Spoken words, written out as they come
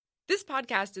This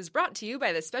podcast is brought to you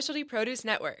by the Specialty Produce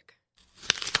Network.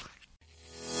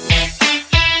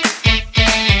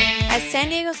 As San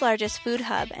Diego's largest food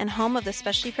hub and home of the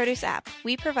Specialty Produce app,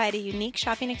 we provide a unique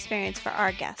shopping experience for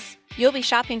our guests. You'll be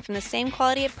shopping from the same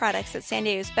quality of products that San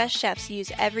Diego's best chefs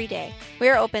use every day. We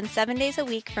are open 7 days a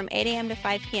week from 8 a.m. to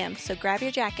 5 p.m., so grab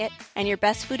your jacket and your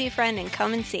best foodie friend and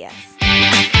come and see us.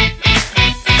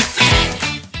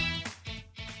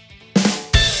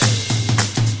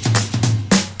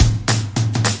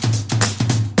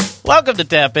 Welcome to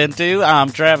Tap Into.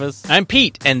 I'm Travis. I'm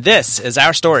Pete, and this is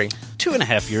our story.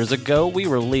 2.5 years ago, we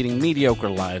were leading mediocre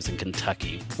lives in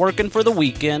Kentucky, working for the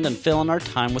weekend and filling our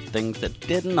time with things that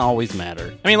didn't always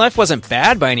matter. I mean, life wasn't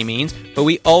bad by any means, but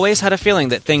we always had a feeling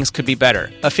that things could be better.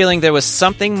 A feeling there was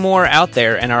something more out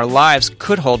there and our lives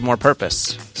could hold more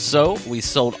purpose. So, we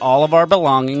sold all of our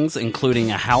belongings,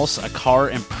 including a house, a car,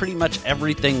 and pretty much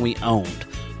everything we owned.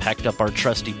 Packed up our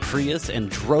trusty Prius and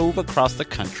drove across the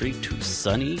country to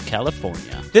sunny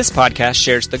California. This podcast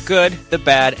shares the good, the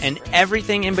bad, and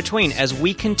everything in between as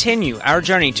we continue our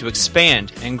journey to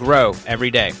expand and grow every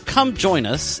day. Come join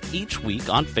us each week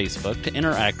on Facebook to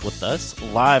interact with us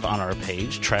live on our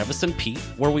page, Travis and Pete,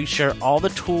 where we share all the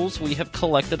tools we have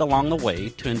collected along the way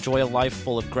to enjoy a life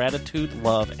full of gratitude,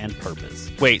 love, and purpose.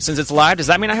 Wait, since it's live, does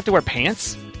that mean I have to wear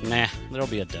pants? Nah, there'll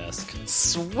be a desk.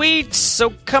 Sweet!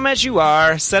 So come as you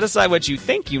are, set aside what you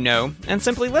think you know, and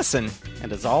simply listen.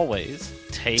 And as always,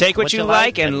 take what you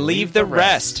like and leave the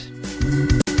rest.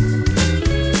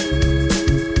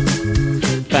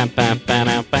 Bam, bam,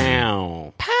 bam,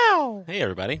 bam. Pow! Hey,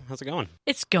 everybody. How's it going?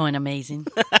 It's going amazing.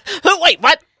 Wait,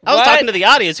 what? I was talking to the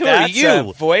audience. Who are you? That's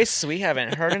a voice we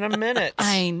haven't heard in a minute.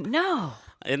 I know.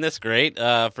 Isn't this great?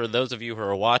 For those of you who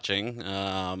are watching,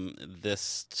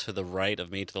 this to the right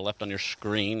of me, to the left on your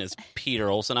screen, is Peter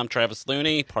Olson. I'm Travis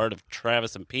Looney, part of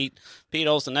Travis and Pete. Pete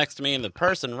Olson next to me, and the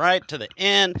person right to the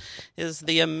end is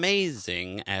the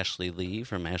amazing Ashley Lee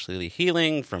from Ashley Lee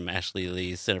Healing, from Ashley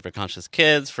Lee Center for Conscious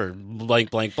Kids, for blank,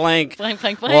 blank, blank. Blank,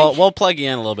 blank, blank. We'll plug you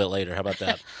in a little bit later. How about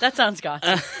that? That sounds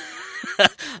gotcha.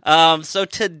 So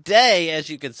today,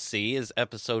 as you can see, is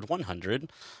episode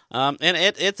 100. And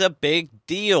it's a big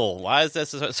deal. Why is this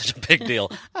such a big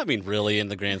deal? I mean, really, in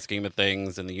the grand scheme of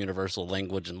things, and the universal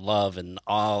language and love and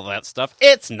all that stuff,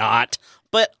 it's not.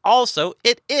 But also,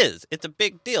 it is. It's a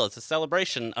big deal. It's a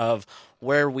celebration of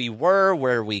where we were,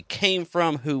 where we came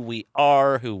from, who we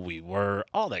are, who we were,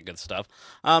 all that good stuff.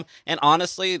 And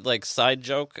honestly, like, side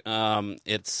joke,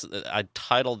 I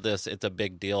titled this, It's a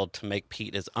Big Deal, to make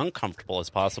Pete as uncomfortable as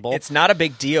possible. It's not a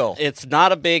big deal. It's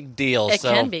not a big deal. It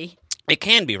can be. It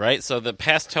can be, right? So the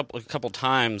past couple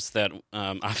times that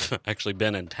I've actually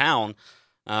been in town,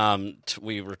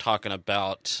 we were talking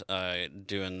about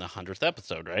doing the 100th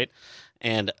episode, right?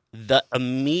 And the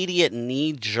immediate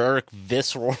knee-jerk,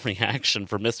 visceral reaction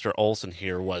for Mr. Olson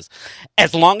here was,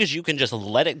 as long as you can just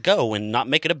let it go and not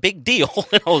make it a big deal.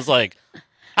 And I was like,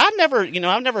 I've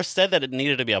never said that it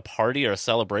needed to be a party or a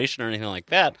celebration or anything like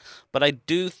that, but I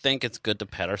do think it's good to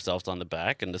pat ourselves on the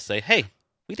back and to say, hey,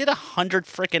 we did 100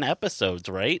 freaking episodes,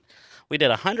 right? We did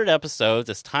 100 episodes.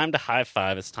 It's time to high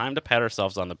five. It's time to pat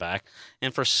ourselves on the back.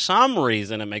 And for some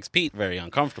reason, it makes Pete very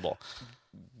uncomfortable.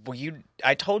 Well,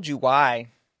 I told you why.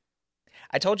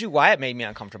 I told you why it made me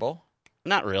uncomfortable.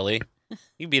 Not really.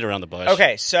 You beat around the bush.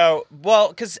 Okay, so,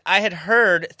 because I had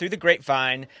heard through the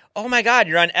grapevine, oh my God,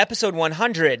 you're on episode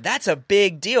 100. That's a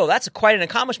big deal. That's quite an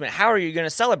accomplishment. How are you going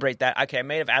to celebrate that? Okay, I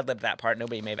may have ad-libbed that part.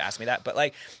 Nobody may have asked me that.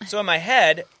 But, so in my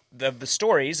head, the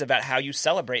stories about how you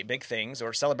celebrate big things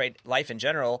or celebrate life in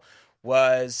general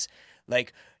was,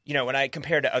 when I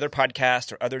compared to other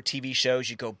podcasts or other TV shows,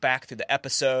 you go back through the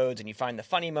episodes and you find the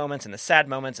funny moments and the sad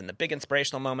moments and the big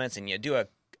inspirational moments, and you do a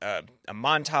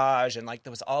montage, and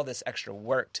there was all this extra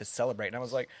work to celebrate. And I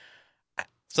was like,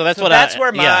 so that's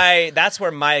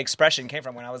where my expression came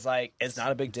from when I was like, it's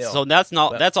not a big deal. So that's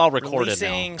all recorded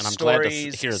now, and I'm glad to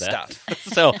hear that.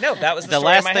 So no, that was the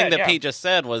last thing that Pete just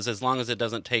said was, as long as it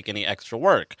doesn't take any extra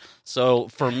work. So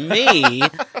for me,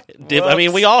 I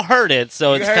mean, we all heard it,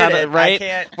 so it's kind of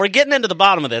right. We're getting into the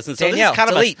bottom of this, and so Danielle, this is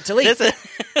kind delete.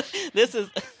 of this is.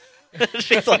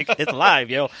 She's like, it's live,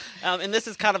 yo. And this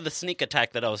is kind of the sneak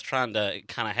attack that I was trying to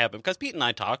kind of have. Because Pete and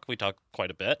I we talk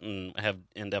quite a bit and have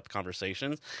in-depth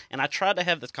conversations. And I tried to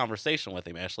have this conversation with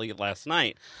him, Ashley, last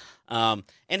night. And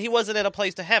he wasn't in a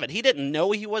place to have it. He didn't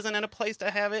know he wasn't in a place to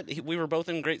have it. We were both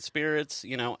in great spirits.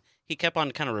 He kept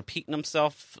on kind of repeating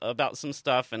himself about some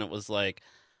stuff. And it was like,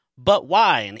 but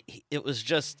why? And it was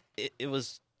just, it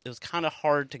was kind of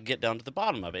hard to get down to the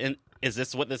bottom of it. And is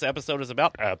this what this episode is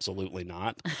about? Absolutely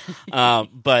not.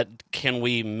 But can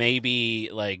we maybe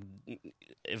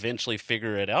eventually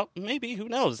figure it out? Maybe. Who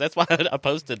knows? That's why I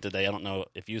posted today. I don't know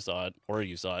if you saw it or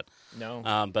you saw it.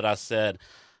 No. But I said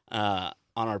on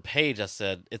our page, I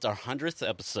said, it's our 100th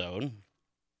episode.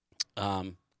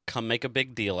 Come make a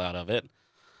big deal out of it.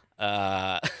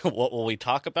 What will we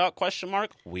talk about? ?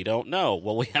 We don't know.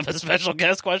 Will we have a special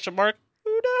guest ?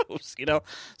 Who knows?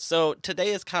 So today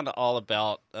is kind of all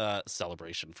about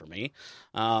celebration for me.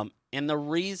 And the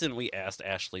reason we asked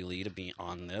Ashley Lee to be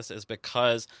on this is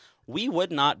because we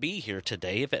would not be here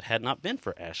today if it had not been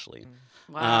for Ashley.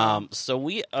 Wow. So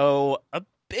we owe a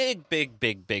big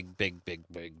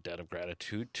debt of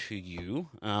gratitude to you.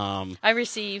 I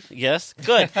receive. Yes,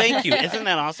 good. Thank you. Isn't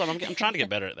that awesome? I'm trying to get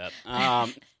better at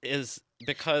that. Is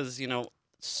because,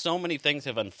 so many things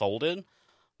have unfolded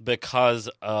because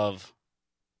of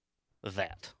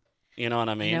that. You know what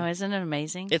I mean? Isn't it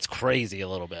amazing? It's crazy a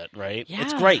little bit, right? Yeah.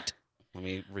 It's great. Let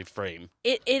me reframe.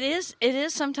 It is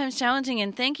sometimes challenging,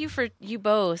 and thank you for you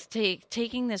both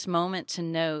taking this moment to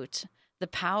note the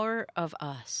power of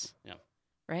us. Yeah.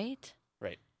 Right?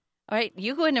 Right. All right.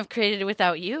 You wouldn't have created it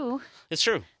without you. It's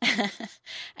true.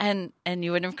 and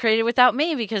you wouldn't have created it without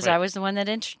me because Right. I was the one that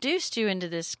introduced you into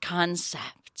this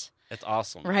concept. It's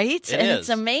awesome. Right? It and is. it's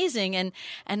amazing.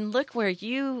 And look where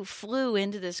you flew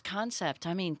into this concept.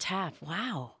 I mean, TAP,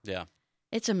 wow. Yeah.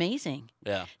 It's amazing.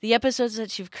 Yeah. The episodes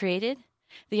that you've created,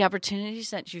 the opportunities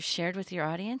that you've shared with your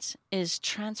audience is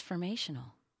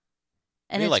transformational.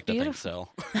 And we it's like beautiful.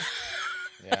 to think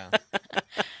so. Yeah.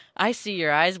 I see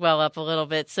your eyes well up a little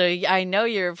bit, so I know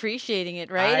you're appreciating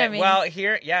it, right?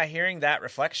 Hearing that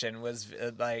reflection was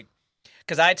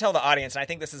because I tell the audience, and I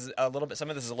think this is some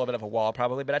of this is a little bit of a wall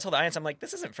probably, but I tell the audience, I'm like,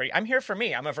 this isn't free. I'm here for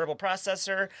me. I'm a verbal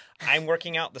processor. I'm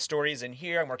working out the stories in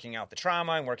here. I'm working out the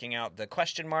trauma. I'm working out the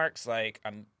question marks. Like,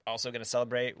 I'm also going to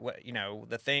celebrate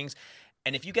the things.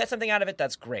 And if you get something out of it,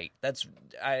 that's great.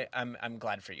 I'm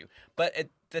glad for you. But at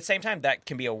the same time, that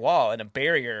can be a wall and a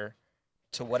barrier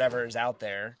to whatever is out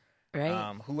there.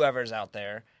 Right. Whoever's out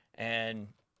there. And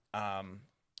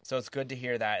so it's good to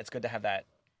hear that. It's good to have that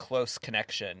close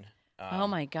connection. Oh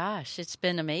my gosh, it's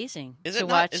been amazing Is to it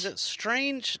not? watch. Is it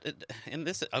strange? And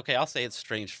this, okay, I'll say it's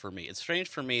strange for me. It's strange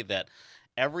for me that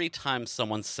every time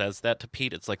someone says that to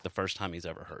Pete, it's like the first time he's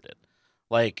ever heard it.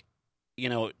 Like,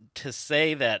 to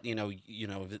say that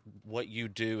what you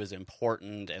do is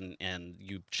important and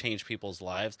you change people's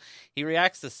lives. He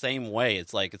reacts the same way.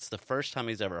 It's like it's the first time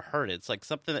he's ever heard it. It's like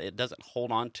something that it doesn't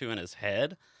hold on to in his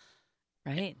head.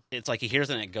 Right. It's like he hears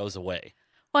it and it goes away.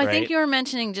 Well, I right? think you were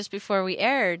mentioning just before we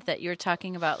aired that you were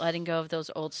talking about letting go of those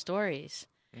old stories,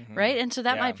 right? And so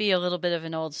that Yeah. might be a little bit of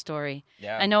an old story.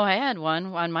 Yeah. I know I had one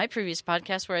on my previous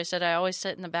podcast where I said I always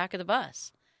sit in the back of the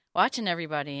bus watching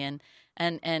everybody,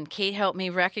 and Kate helped me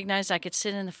recognize I could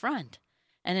sit in the front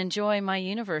and enjoy my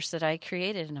universe that I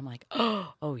created. And I'm like,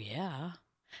 oh yeah,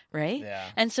 right? Yeah.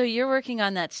 And so you're working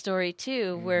on that story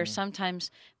too, where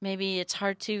sometimes maybe it's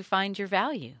hard to find your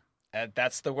value.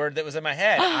 That's the word that was in my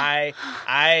head.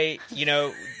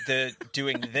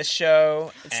 Doing this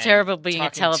show. It's and terrible being a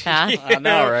talking to telepath. you, I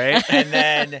know, right? And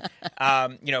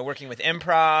then, working with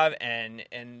improv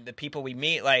and the people we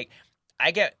meet, like,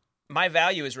 my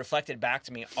value is reflected back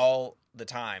to me all the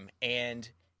time, and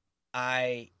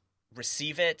I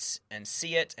receive it and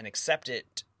see it and accept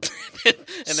it.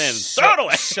 And then throw it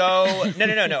away. So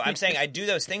no. I'm saying I do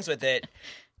those things with it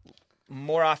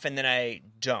more often than I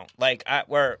don't.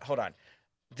 Hold on.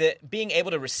 Being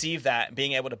able to receive that,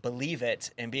 being able to believe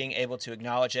it, and being able to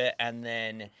acknowledge it, and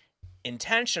then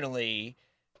intentionally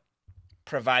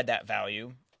provide that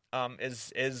value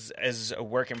is a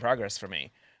work in progress for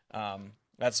me.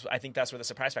 I think that's where the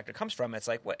surprise factor comes from. It's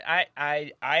like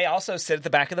I also sit at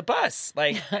the back of the bus,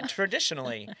 like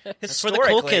traditionally, That's where the historically.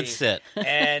 cool kids sit.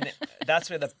 And that's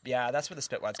where the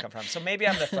spitwads come from. So maybe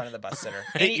I'm the front of the bus sitter.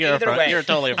 You're Either way, you're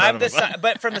totally a front I'm of the bus.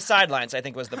 but from the sidelines, I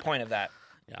think was the point of that.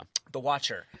 Yeah. The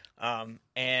watcher,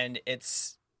 and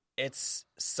it's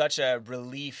such a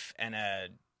relief and a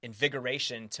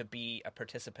invigoration to be a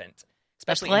participant,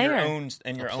 especially in your player. own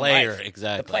player, life.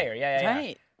 exactly. The player, yeah.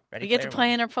 Right. Ready We get to Player play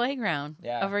One. in our playground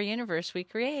Yeah. of our universe we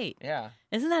create. Yeah,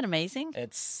 Isn't that amazing?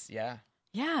 it's yeah.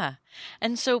 Yeah.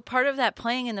 And so part of that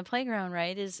playing in the playground,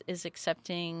 right, is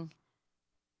accepting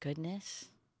goodness,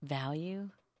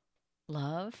 value,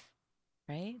 love,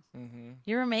 right? Mm-hmm.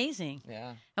 You're amazing.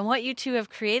 Yeah. And what you two have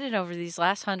created over these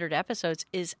last 100 episodes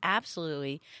is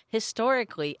absolutely,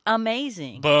 historically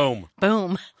amazing. Boom.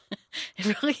 Boom. It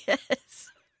really is.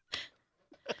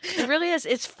 It really is.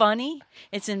 It's funny.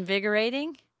 It's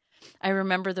invigorating. I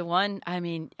remember the one, I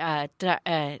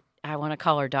want to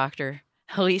call her doctor.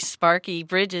 Elise Sparky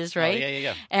Bridges, right? Oh,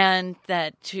 yeah. And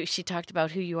that she talked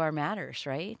about Who You Are Matters,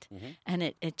 right? Mm-hmm. And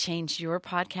it changed your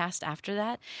podcast after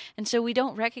that. And so we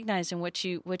don't recognize, and what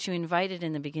you invited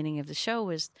in the beginning of the show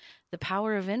was the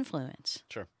power of influence.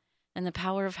 Sure. And the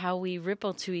power of how we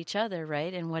ripple to each other,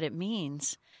 right? And what it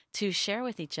means to share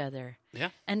with each other. Yeah.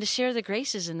 And to share the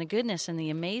graces and the goodness and the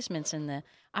amazements and the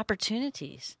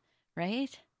opportunities,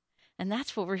 right? And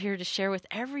that's what we're here to share with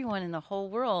everyone in the whole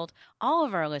world, all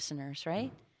of our listeners,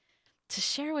 right? To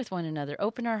share with one another,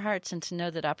 open our hearts, and to know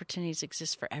that opportunities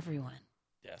exist for everyone.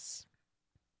 Yes.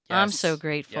 I'm so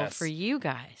grateful Yes. for you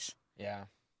guys, Yeah.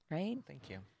 right? Thank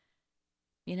you.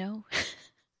 You know,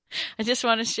 I just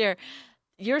want to share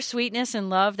your sweetness and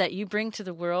love that you bring to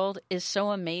the world is so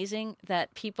amazing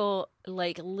that people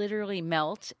like literally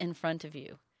melt in front of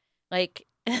you. Like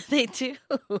they do.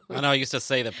 I know I used to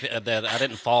say that I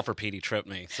didn't fall for Petey tripped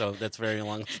me, so that's very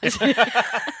long.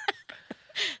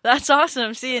 That's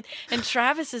awesome. See, and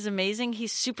Travis is amazing.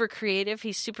 He's super creative.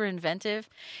 He's super inventive.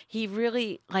 He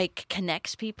really like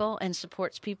connects people and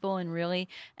supports people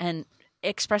and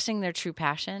expressing their true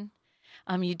passion.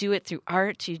 You do it through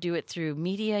art, you do it through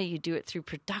media, you do it through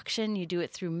production, you do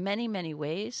it through many, many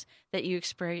ways that you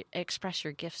express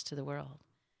your gifts to the world.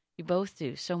 You both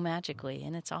do so magically,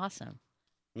 and it's awesome.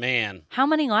 Man. How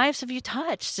many lives have you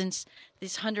touched since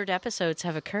these 100 episodes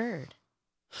have occurred?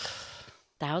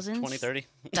 Thousands? 20, 30?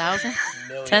 Thousands?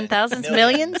 Millions. 10,000s?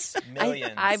 Millions?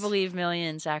 Millions. I believe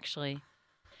millions, actually.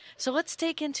 So let's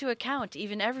take into account,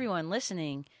 even everyone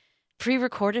listening,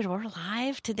 pre-recorded or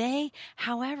live today,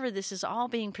 however this is all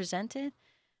being presented,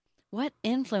 what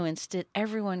influence did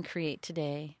everyone create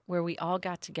today where we all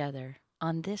got together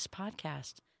on this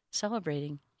podcast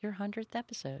celebrating your 100th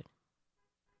episode?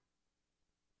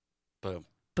 Boom.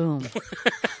 Boom.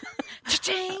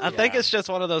 Cha-ching! I think it's just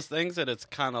one of those things that it's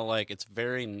kind of like it's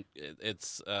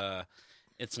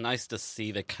nice to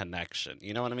see the connection.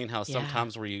 You know what I mean? How Yeah.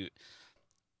 sometimes where you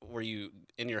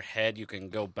in your head you can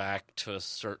go back to a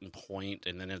certain point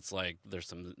and then it's like there's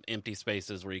some empty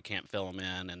spaces where you can't fill them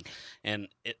in and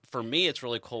for me it's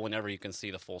really cool whenever you can see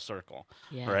the full circle.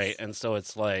 Yes. Right? And so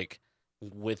it's like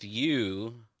with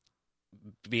you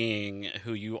being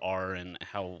who you are and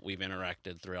how we've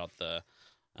interacted throughout the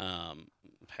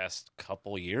past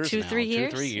couple years 2-3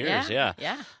 years? 2-3 years, yeah.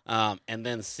 Yeah. And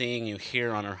then seeing you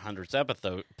here on our 100th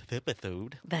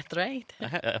episode. That's right.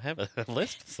 I have a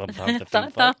list sometimes.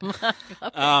 Thumb.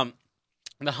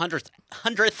 The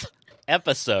 100th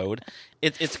episode,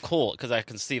 it's cool because I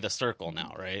can see the circle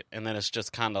now, right? And then it's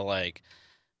just kind of like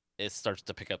it starts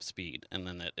to pick up speed, and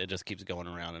then it just keeps going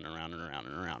around and around and around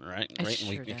and around, right? It And sure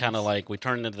we does. kind of like we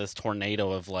turn into this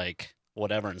tornado of like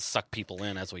whatever and suck people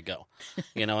in as we go.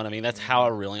 You know what I mean? That's how I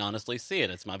really honestly see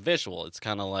it. It's my visual. It's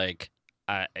kind of like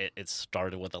it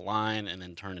started with a line and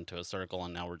then turned into a circle,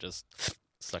 and now we're just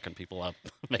sucking people up,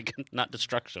 making not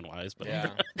destruction wise, but Yeah.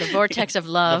 The vortex of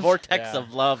love. the vortex Yeah.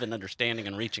 of love and understanding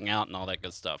and reaching out and all that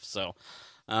good stuff. So,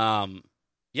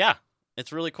 yeah,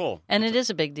 it's really cool. And it is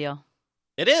a big deal.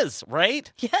 It is,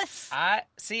 right? Yes.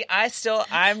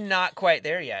 I'm not quite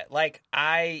there yet. Like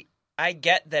I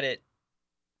get that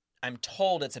I'm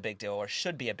told it's a big deal or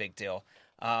should be a big deal.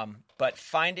 But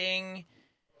finding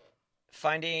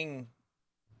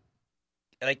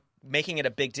like making it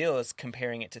a big deal is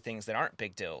comparing it to things that aren't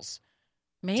big deals.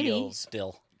 Maybe. Deals.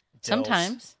 Still.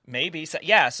 Sometimes. Maybe. So,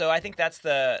 yeah, so I think that's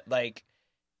the like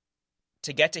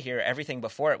to get to here everything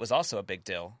before it was also a big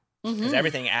deal. Because Mhm.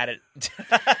 everything added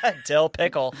dill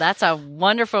pickle. That's a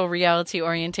wonderful reality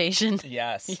orientation.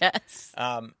 Yes. Yes.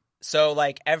 So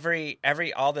like every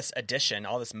all this addition,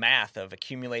 all this math of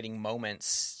accumulating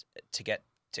moments to get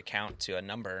to count to a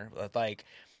number, like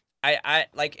I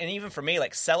like, and even for me,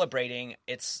 like celebrating,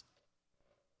 it's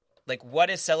like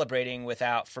what is celebrating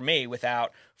without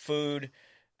food,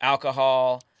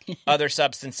 alcohol, other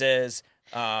substances,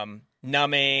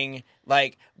 numbing,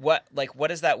 like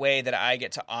what is that way that I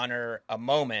get to honor a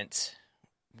moment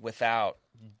without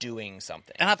doing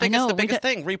something? And I think I know, it's the we biggest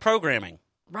thing, reprogramming.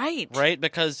 Right. Right?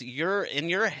 Because you're in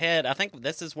your head, I think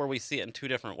this is where we see it in two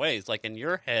different ways. Like in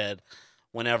your head,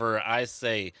 whenever I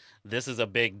say this is a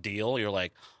big deal, you're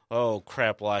like, oh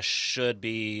crap, well I should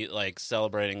be like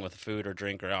celebrating with food or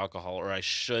drink or alcohol, or I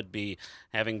should be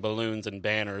having balloons and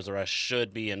banners, or I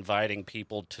should be inviting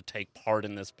people to take part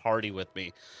in this party with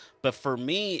me. But for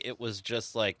me, it was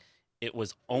just like, it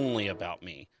was only about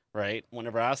me, right?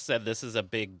 Whenever I said this is a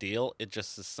big deal, it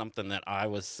just is something that I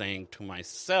was saying to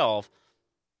myself.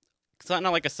 It's not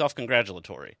like a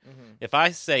self-congratulatory. Mm-hmm. If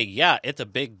I say, yeah, it's a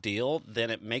big deal, then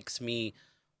it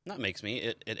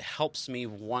helps me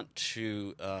want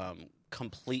to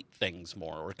complete things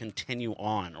more or continue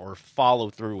on or follow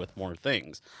through with more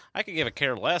things. I could give a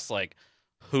care less, like,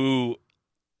 who...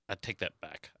 I take that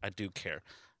back. I do care.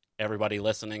 Everybody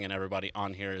listening and everybody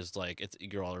on here is like,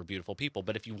 you all are beautiful people.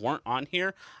 But if you weren't on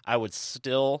here, I would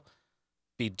still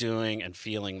be doing and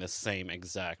feeling the same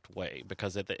exact way.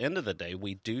 Because at the end of the day,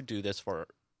 we do this for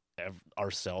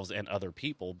ourselves and other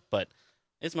people, but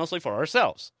it's mostly for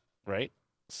ourselves, right?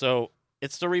 So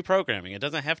it's the reprogramming. It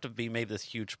doesn't have to be made this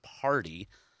huge party.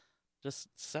 Just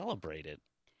celebrate it.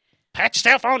 Pat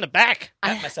yourself on the back.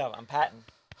 Pat myself. I'm patting.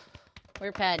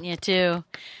 We're patting you too.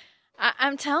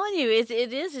 I'm telling you,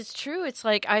 it's true. It's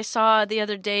like I saw the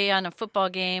other day on a football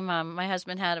game. My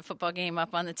husband had a football game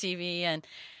up on the TV, and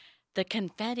the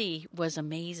confetti was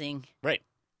amazing. Right.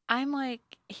 I'm like,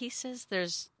 he says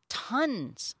there's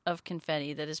tons of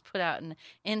confetti that is put out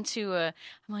into a.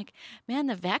 I'm like, man,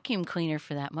 the vacuum cleaner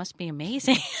for that must be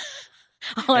amazing.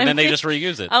 And then they just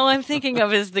reuse it. All I'm thinking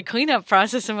of is the cleanup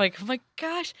process. I'm like, oh my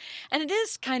gosh. And it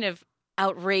is kind of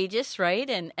outrageous, right?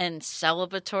 And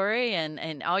celebratory,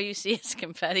 and all you see is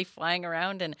confetti flying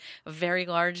around in a very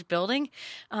large building.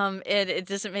 It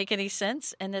doesn't make any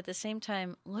sense. And at the same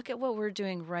time, look at what we're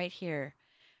doing right here.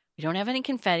 We don't have any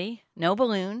confetti, no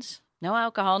balloons, no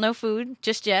alcohol, no food,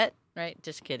 just yet, right?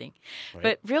 Just kidding. Right.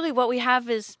 But really what we have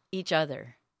is each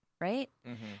other, right?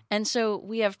 Mm-hmm. And so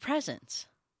we have presents.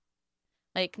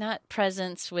 Like, not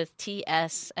presents with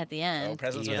TS at the end. Oh,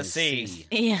 presents with a C.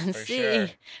 ENC, For sure.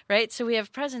 right? So we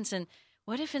have presents, and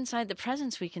what if inside the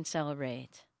presents we can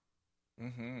celebrate,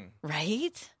 Mm-hmm.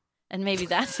 right? And maybe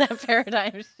that's that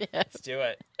paradigm shift. Let's do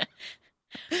it.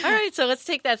 All right, so let's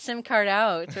take that SIM card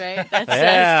out, right? That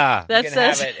Yeah. That You can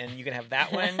have says, it, and you can have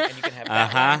that one, and you can have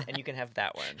that one, and you can have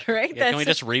that one. right? Yeah, can we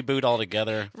That's- just reboot all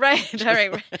together? Right, all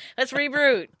right. Let's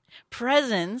reboot.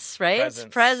 Presents, right?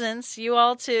 Presents. You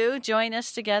all too. Join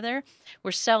us together.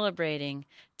 We're celebrating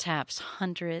TAP's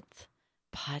 100th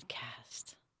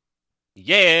podcast.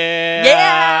 Yeah.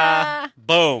 Yeah!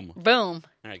 Boom. Boom.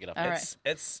 All right, get up. All there. right.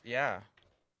 It's yeah.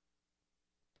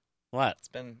 What?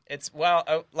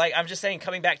 Like I'm just saying,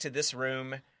 coming back to this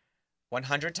room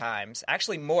 100 times,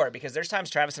 actually more, because there's times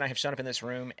Travis and I have shown up in this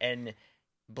room and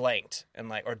blanked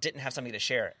and or didn't have something to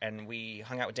share, and we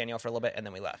hung out with Danielle for a little bit and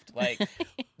then we left. Like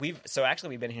we've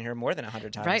been here more than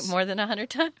 100 times. Right, more than 100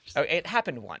 times. Oh, it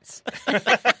happened once.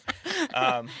 But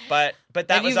that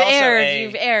And was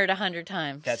you've aired 100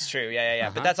 times. That's true. Yeah.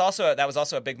 Uh-huh. But that was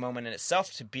also a big moment in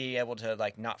itself, to be able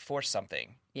to not force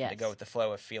something. Yes. To go with the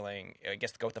flow of feeling. I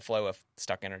guess to go with the flow of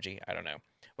stuck energy. I don't know.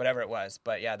 Whatever it was.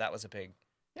 But yeah, that was a big.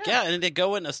 Yeah, and to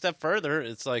go in a step further,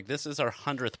 it's like this is our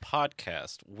 100th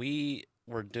podcast. We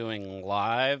were doing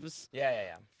lives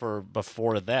Yeah. for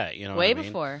before that, you know Way what I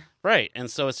mean? before. Right, and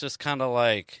so it's just kind of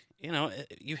like, you know,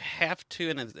 you have to,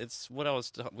 and it's what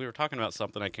we were talking about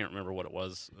something, I can't remember what it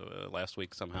was last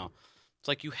week somehow. It's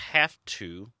like you have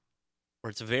to,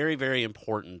 or it's very, very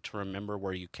important to remember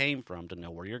where you came from to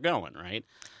know where you're going, right?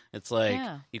 It's like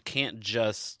you can't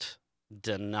just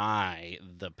deny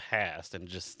the past and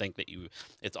just think that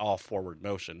it's all forward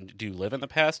motion. Do you live in the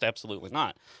past? Absolutely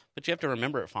not. But you have to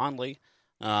remember it fondly,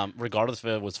 regardless if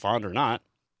it was fond or not.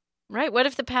 Right. What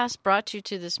if the past brought you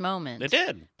to this moment? It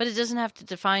did. But it doesn't have to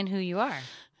define who you are.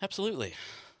 Absolutely.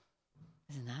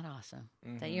 Isn't that awesome?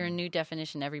 Mm-hmm. That you're a new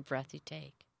definition every breath you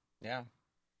take. Yeah.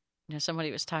 You know,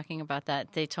 somebody was talking about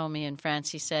that. They told me in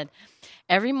France, he said,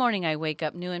 every morning I wake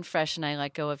up new and fresh and I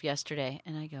let go of yesterday.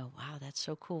 And I go, wow, that's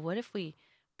so cool. What if we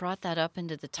brought that up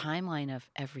into the timeline of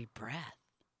every breath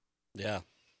Yeah.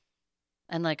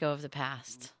 and let go of the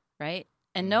past, right?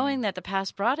 And knowing that the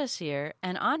past brought us here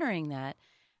and honoring that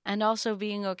and also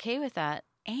being okay with that.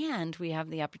 And we have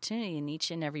the opportunity in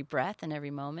each and every breath and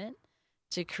every moment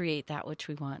to create that which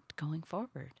we want going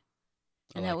forward.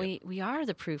 And that we are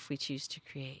the proof we choose to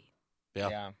create.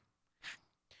 Yeah.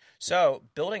 So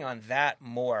building on that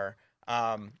more,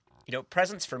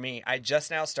 presents for me, I just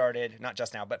now started, not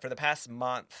just now, but for the past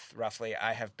month, roughly,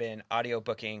 I have been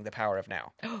audiobooking The Power of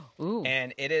Now. Ooh.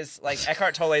 And it is like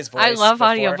Eckhart Tolle's voice. I love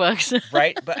before, audiobooks.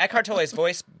 right? But Eckhart Tolle's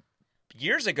voice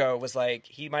years ago was like,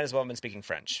 he might as well have been speaking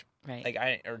French.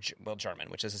 Right. German,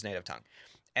 which is his native tongue.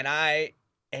 And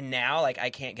now I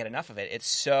can't get enough of it. It's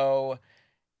so,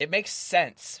 it makes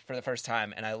sense for the first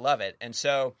time and I love it. And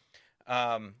so,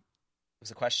 it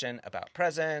was a question about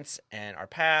presence and our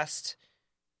past.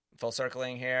 Full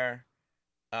circling here.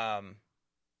 Power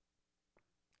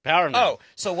now. Oh,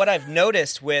 so what I've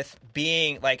noticed with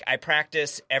being I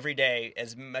practice every day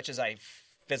as much as I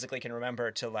physically can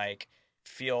remember to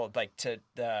feel to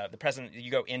the present.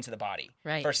 You go into the body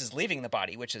Right. versus leaving the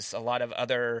body, which is a lot of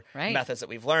other Right. methods that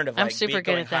we've learned of I'm super good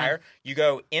going at that. higher. You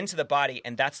go into the body,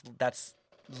 and that's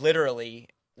literally,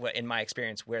 in my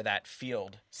experience, where that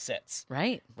field sits.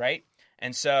 Right. Right?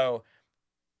 And so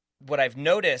what I've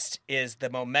noticed is the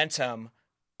momentum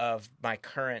of my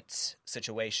current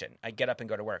situation. I get up and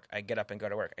go to work. I get up and go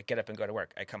to work. I get up and go to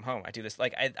work. I come home. I do this.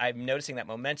 Like I'm noticing that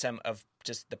momentum of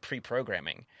just the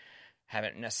pre-programming.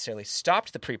 Haven't necessarily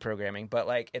stopped the pre-programming, but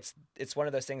like it's one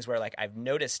of those things where like I've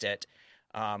noticed it,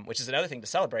 which is another thing to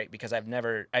celebrate because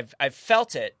I've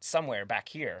felt it somewhere back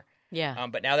here. Yeah.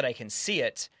 But now that I can see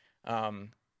it, I'm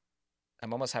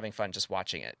almost having fun just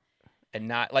watching it. And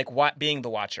not like being the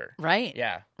watcher. Right.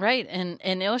 Yeah. Right. And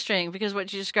illustrating, because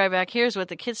what you describe back here is what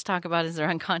the kids talk about is their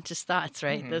unconscious thoughts,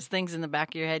 right? Those things in the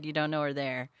back of your head you don't know are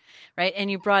there. Right. And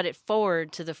you brought it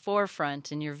forward to the forefront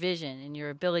in your vision and your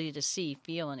ability to see,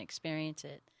 feel, and experience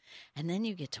it. And then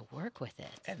you get to work with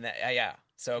it. And yeah.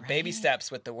 So baby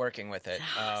steps with the working with it.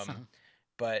 Awesome.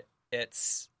 But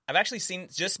I've actually seen,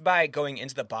 just by going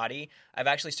into the body, I've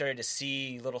actually started to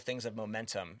see little things of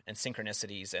momentum and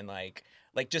synchronicities and like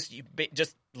just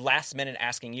last minute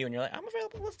asking you and you're like, I'm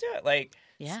available, let's do it. Like,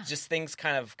 just things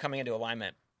kind of coming into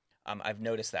alignment. I've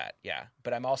noticed that. Yeah.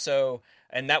 But I'm also,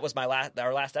 and that was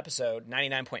our last episode,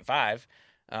 99.5,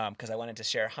 because I wanted to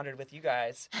share 100 with you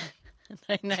guys.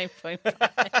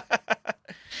 99.5.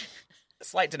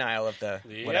 Slight denial of the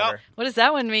whatever. What does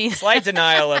that one mean? Slight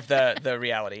denial of the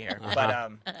reality here.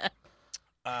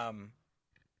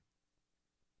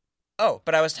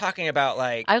 But I was talking about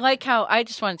like I like how, I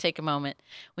just want to take a moment.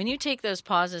 When you take those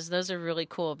pauses, those are really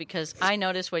cool because I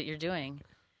notice what you're doing.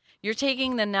 You're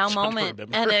taking the now moment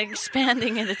and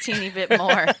expanding it a teeny bit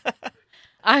more.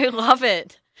 I love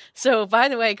it. So, by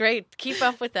the way, great. Keep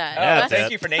up with that. Yeah,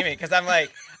 thank you for naming it because I'm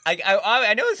like,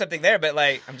 I know there's something there, but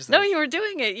like, I'm just No, like, you were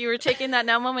doing it. You were taking that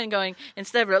now moment and going,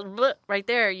 instead of right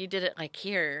there, you did it like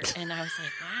here. And I was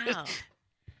like, wow.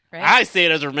 Right? I see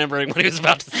it as remembering what he was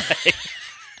about to say.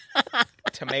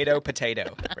 tomato,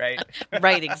 potato, right?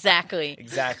 Right, exactly.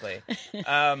 Exactly.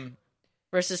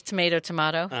 Versus tomato.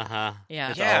 Uh-huh. Yeah.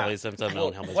 It's Yeah. always sometimes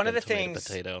known how much one of the tomato, things-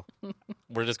 potato.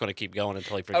 We're just going to keep going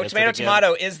until he Oh, forgets tomato, it again.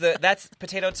 tomato is that's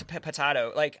potato to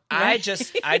potato. Like I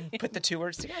put the two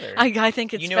words together. I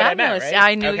think it's You knew what I meant, fabulous.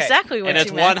 right? I knew Okay. exactly what And it's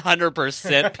you meant.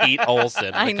 100% Pete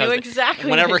Olson. I knew because exactly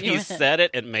Whenever what you he meant. said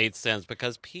it, it made sense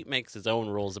because Pete makes his own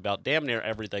rules about damn near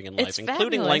everything in life, It's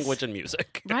including fabulous. language and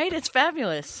music. Right? It's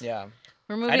fabulous. Yeah.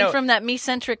 We're I moving know. from that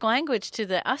me-centric language to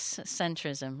the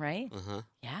us-centrism, right? Uh-huh.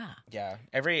 Yeah. Yeah.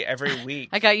 Every week.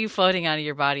 I got you floating out of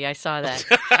your body. I saw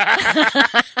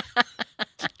that.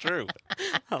 It's true.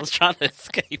 I was trying to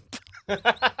escape. Go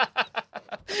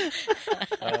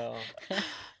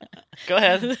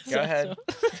ahead. Go ahead.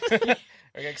 We're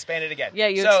gonna expand it again. Yeah,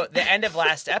 you So the end of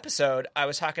last episode, I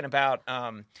was talking about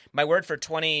my word for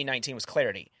 2019 was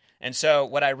clarity, and so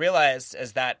what I realized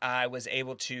is that I was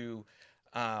able to.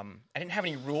 I didn't have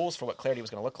any rules for what clarity was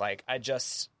going to look like. I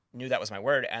just knew that was my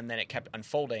word, and then it kept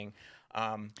unfolding.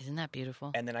 Isn't that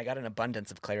beautiful? And then I got an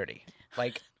abundance of clarity,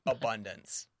 like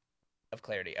abundance of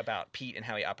clarity about Pete and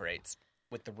how he operates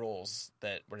with the rules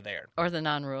that were there. Or the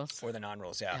non-rules. Or the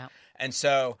non-rules, yeah. Yeah. And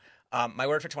so my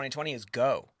word for 2020 is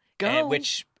go. Go. And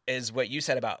which is what you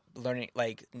said about learning,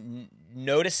 like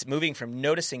moving from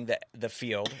noticing the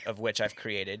field of which I've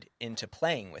created into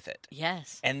playing with it.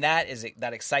 Yes. And that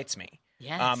excites me.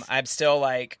 Yes. I'm still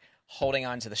like holding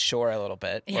on to the shore a little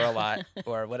bit or Yeah. a lot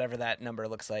or whatever that number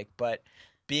looks like. But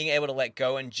being able to let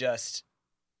go and just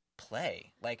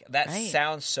play, like that Right.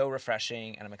 sounds so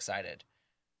refreshing and I'm excited.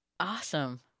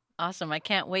 Awesome. Awesome. I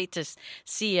can't wait to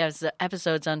see as the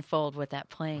episodes unfold what that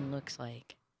playing looks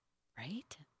like.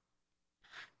 Right?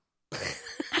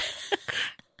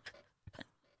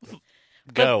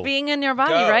 Go. But being in your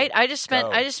body, Go. right? I just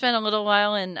spent Go. a little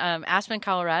while in Aspen,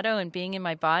 Colorado, and being in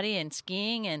my body and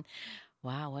skiing, and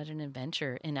wow, what an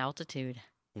adventure in altitude!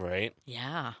 Right?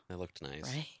 Yeah, It looked nice.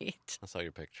 right. I saw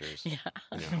your pictures. Yeah,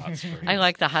 in your hot springs. I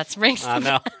like the hot springs. I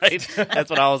know, right? That's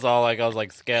what I was all like. I was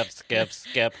like, skip.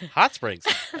 Hot springs.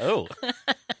 Oh.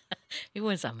 It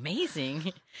was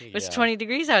amazing. It was Yeah. 20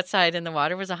 degrees outside, and the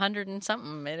water was 100 and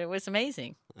something, and it was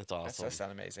amazing. That's That awesome. does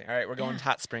sound amazing. All right, we're going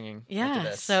hot springing. After Yeah.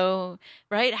 this. So,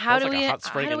 right, how Sounds do like a we hot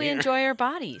spring in here. enjoy our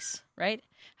bodies, right?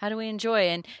 How do we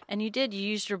enjoy? And you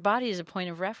used your body as a point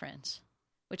of reference,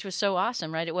 which was so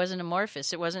awesome, right? It wasn't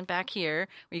amorphous. It wasn't back here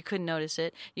where you couldn't notice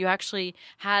it. You actually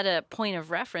had a point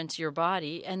of reference, your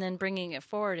body, and then bringing it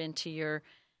forward into your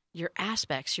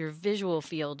aspects, your visual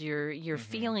field, your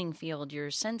feeling field,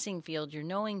 your sensing field, your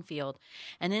knowing field.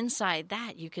 And inside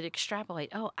that, you could extrapolate,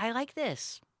 oh, I like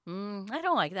this. I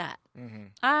don't like that. Mm-hmm.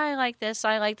 I like this.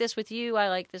 I like this with you. I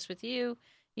like this with you.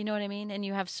 You know what I mean? And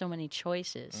you have so many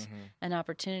choices Mm-hmm. and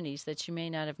opportunities that you may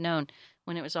not have known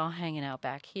when it was all hanging out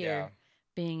back here. Yeah.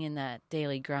 being in that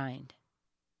daily grind.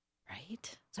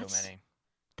 Right? So many.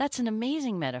 That's an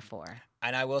amazing metaphor.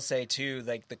 And I will say, too,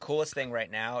 like the coolest thing right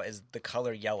now is the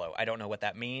color yellow. I don't know what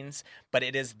that means, but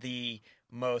it is the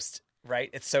most, right?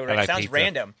 It's so, I like it sounds pizza.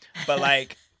 random, but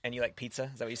like, and you like pizza?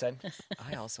 Is that what you said?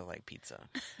 I also like pizza.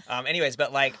 Anyways,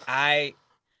 but like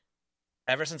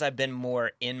ever since I've been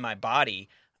more in my body,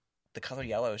 the color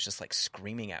yellow is just like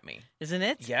screaming at me. Isn't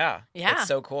it? Yeah. Yeah. It's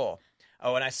so cool.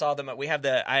 Oh, and I saw them. We have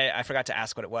I forgot to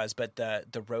ask what it was, but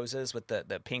the roses with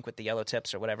the pink with the yellow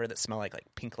tips or whatever that smell like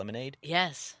pink lemonade.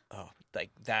 Yes. Oh, like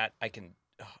that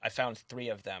I found 3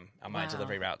 of them on my Wow.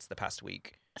 delivery routes the past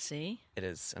week. See? It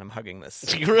is, and I'm hugging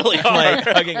this. You really I'm are. like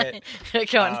hugging it.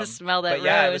 Going to smell that But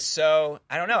yeah, it rose. was so,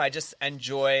 I don't know. I just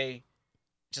enjoy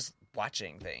just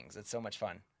watching things. It's so much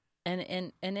fun.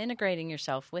 And integrating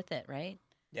yourself with it, right?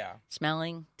 Yeah.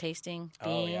 Smelling, tasting,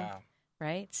 being, Oh, yeah.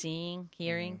 right? Seeing,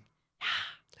 hearing.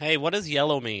 Hey, what does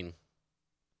yellow mean?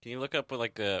 Can you look up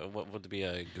what would be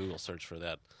a Google search for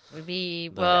that? Would be,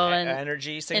 The well,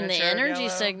 Energy in signature. the energy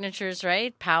yellow? signatures,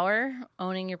 right? Power,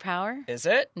 owning your power, Is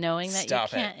it? knowing that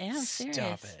Stop you can't. it. Yeah, I'm serious.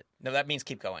 Stop it. No, that means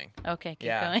keep going. Okay, keep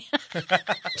Yeah. going.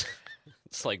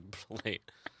 It's like wait.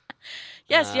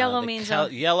 Yes, yellow the means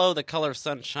yellow, the color of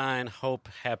sunshine, hope,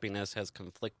 happiness, has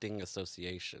conflicting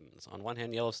associations. On one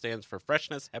hand, yellow stands for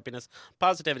freshness, happiness,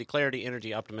 positivity, clarity,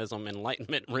 energy, optimism,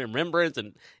 enlightenment, remembrance,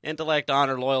 and intellect,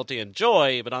 honor, loyalty, and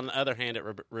joy. But on the other hand, it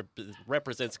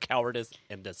represents cowardice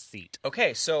and deceit.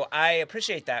 Okay, so I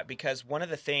appreciate that because one of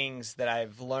the things that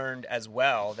I've learned as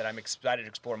well that I'm excited to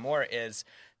explore more is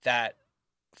that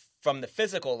from the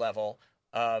physical level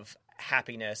of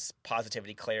happiness,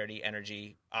 positivity, clarity,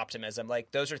 energy, optimism, like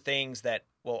those are things that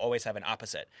will always have an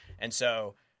opposite. And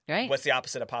so right. what's the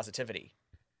opposite of positivity?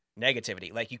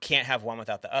 Negativity. Like you can't have one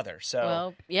without the other. So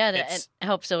Well, yeah, it it's-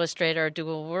 helps illustrate our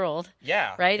dual world,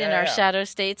 yeah. right? Yeah, In our yeah. shadow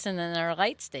states and then our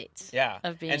light states. Yeah.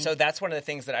 Of being. And so that's one of the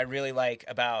things that I really like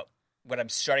about what I'm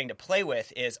starting to play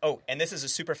with is, and this is a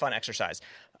super fun exercise,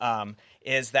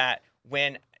 is that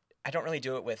when I don't really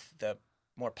do it with the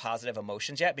more positive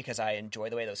emotions yet because I enjoy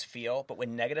the way those feel, but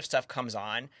when negative stuff comes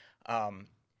on,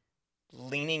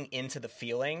 leaning into the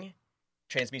feeling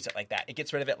transmutes it like that. It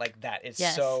gets rid of it like that. It's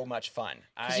Yes. so much fun.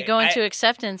 Because you go into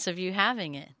acceptance of you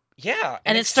having it. Yeah.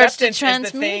 And it starts to acceptance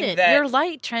is the transmute thing it. that Your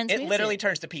light transmutes it literally it.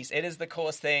 turns to peace. It is the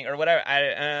coolest thing or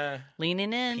whatever.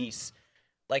 Leaning in. Peace.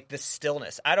 Like the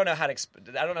stillness. I don't know how to.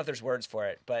 I don't know if there's words for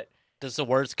it, but Does the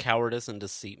words cowardice and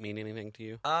deceit mean anything to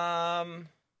you?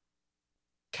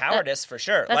 cowardice for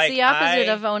sure. That's like, the opposite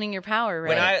of owning your power,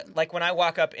 right? When I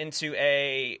walk up into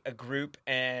a group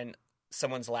and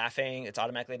someone's laughing, it's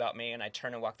automatically about me, and I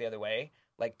turn and walk the other way.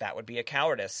 Like that would be a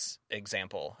cowardice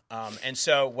example. And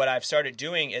so what I've started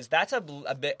doing is that's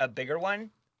a bigger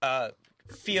one.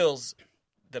 Feels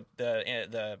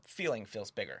the feeling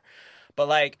feels bigger, but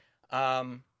like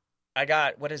I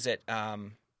got what is it?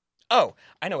 Oh,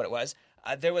 I know what it was.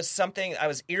 There was something I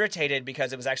was irritated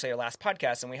because it was actually our last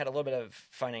podcast, and we had a little bit of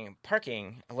hard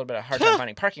time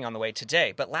finding parking on the way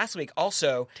today. But last week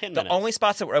also, 10 the minutes. only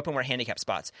spots that were open were handicap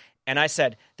spots, and I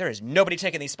said there is nobody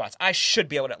taking these spots. I should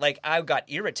be able to. Like I got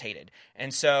irritated,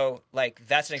 and so like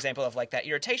that's an example of like that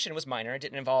irritation was minor. It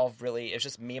didn't involve really. It was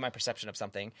just me and my perception of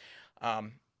something.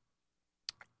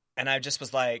 And I just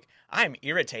was like, I'm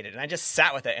irritated, and I just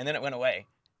sat with it, and then it went away.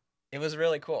 It was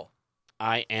really cool.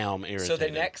 I am irritated. So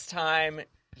the next time,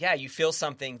 you feel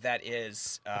something that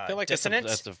is I feel like dissonant.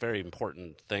 that's a very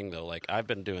important thing, though. Like I've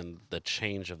been doing the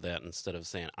change of that instead of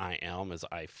saying I am as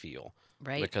I feel,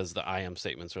 Right. Because the I am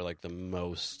statements are like the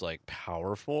most like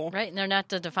powerful, Right, and they're not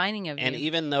the defining of And you.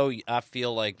 even though I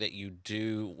feel like that you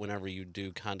do, whenever you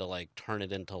do kind of like turn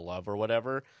it into love or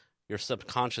whatever, your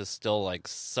subconscious still like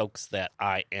soaks that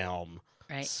I am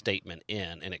Right. statement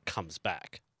in, and it comes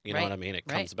back. You know Right. what I mean? It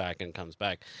Right. comes back and comes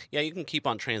back. Yeah, you can keep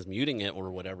on transmuting it or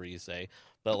whatever you say,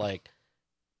 but like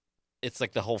it's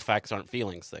like the whole facts aren't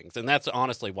feelings things. And that's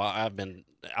honestly why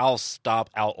I'll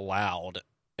stop out loud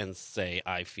and say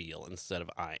I feel instead of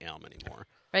I am anymore.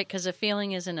 Right, because a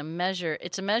feeling isn't a measure.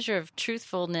 It's a measure of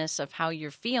truthfulness of how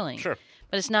you're feeling. Sure.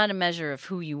 But it's not a measure of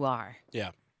who you are.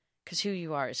 Yeah. Because who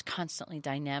you are is constantly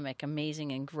dynamic,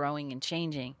 amazing, and growing and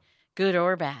changing, good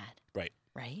or bad. Right.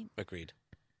 Right? Agreed.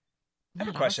 I have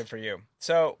a Not question awesome. for you.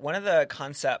 So one of the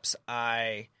concepts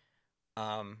I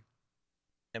am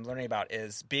learning about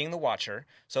is being the watcher.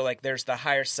 So like there's the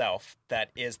higher self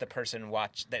that is the person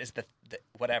that is the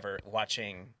whatever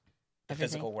watching the Everything.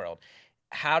 physical world.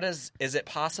 Is it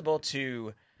possible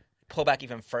to pull back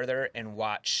even further and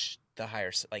watch the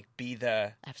higher, like be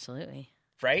the, Absolutely.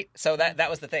 right? So that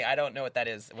was the thing. I don't know what that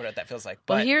is, what that feels like.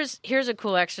 Well, But here's a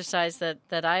cool exercise that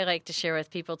I like to share with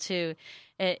people too,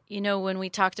 When we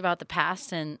talked about the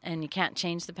past and you can't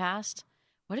change the past,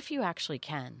 what if you actually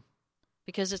can?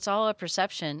 Because it's all a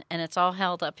perception, and it's all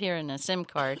held up here in a SIM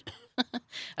card,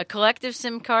 a collective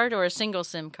SIM card or a single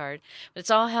SIM card. But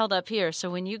it's all held up here. So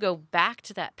when you go back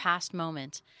to that past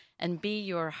moment and be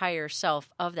your higher self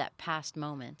of that past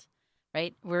moment,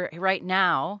 right? We're right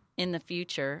now in the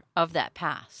future of that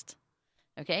past.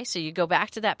 Okay, so you go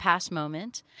back to that past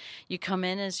moment. You come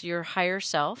in as your higher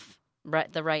self,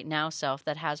 the right now self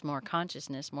that has more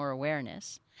consciousness, more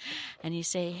awareness. And you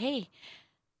say, hey,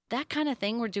 that kind of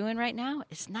thing we're doing right now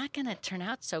is not going to turn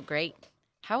out so great.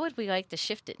 How would we like to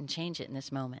shift it and change it in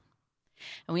this moment?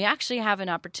 And we actually have an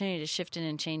opportunity to shift it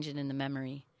and change it in the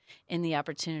memory, in the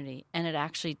opportunity. And it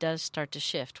actually does start to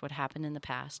shift what happened in the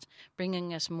past,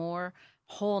 bringing us more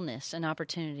wholeness and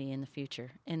opportunity in the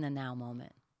future, in the now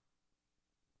moment.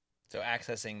 So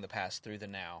accessing the past through the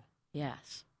now.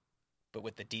 Yes. But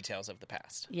with the details of the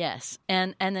past. Yes.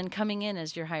 And then coming in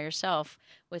as your higher self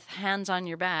with hands on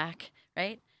your back,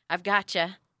 right? I've got you,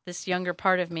 this younger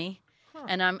part of me.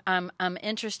 And I'm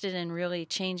interested in really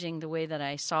changing the way that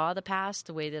I saw the past,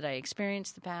 the way that I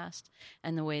experienced the past,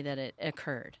 and the way that it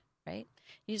occurred, right?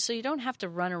 So you don't have to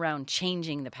run around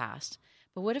changing the past.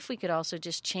 But what if we could also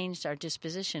just change our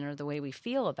disposition or the way we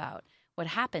feel about what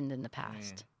happened in the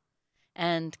past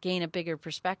and gain a bigger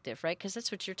perspective, right? Because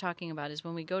that's what you're talking about is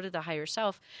when we go to the higher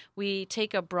self, we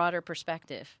take a broader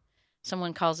perspective.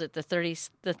 Someone calls it the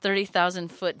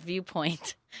 30,000-foot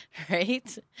viewpoint,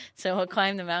 right? So we'll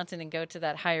climb the mountain and go to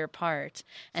that higher part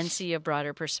and see a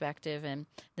broader perspective, and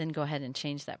then go ahead and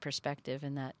change that perspective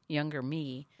in that younger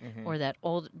me or that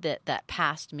that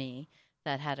past me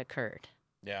that had occurred.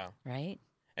 Yeah. Right?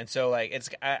 And so like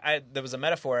there was a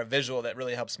metaphor, a visual that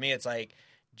really helps me. It's like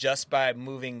just by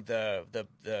moving the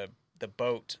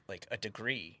boat like a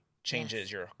degree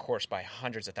changes your course by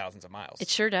hundreds of thousands of miles. It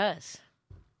sure does.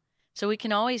 So we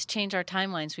can always change our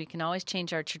timelines. We can always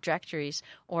change our trajectories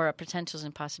or our potentials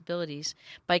and possibilities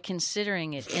by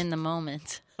considering it in the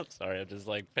moment. I'm sorry, I'm just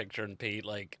like picturing Pete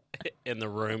like in the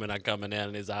room and I'm coming in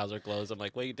and his eyes are closed. I'm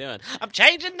like, what are you doing? I'm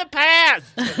changing the past!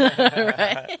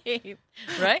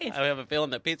 Right. I have a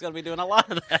feeling that Pete's going to be doing a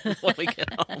lot of that when we get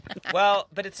home. Well,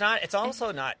 but it's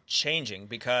also not changing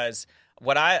because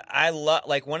what I love,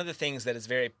 like one of the things that is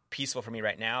very peaceful for me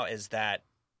right now is that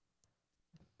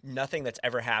nothing that's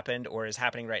ever happened or is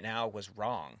happening right now was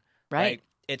wrong. Right. Like,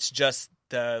 it's just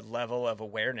the level of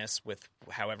awareness with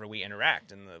however we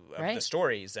interact and the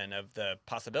stories and of the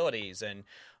possibilities. And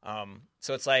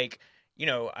so it's like,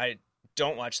 I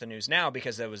don't watch the news now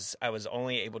because I was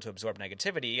only able to absorb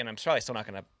negativity, and I'm probably still not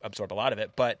going to absorb a lot of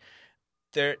it. But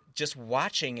they're just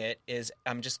watching it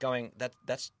I'm just going,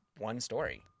 that's one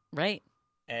story. Right.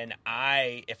 And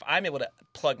if I'm able to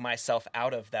plug myself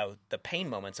out of the pain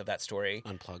moments of that story.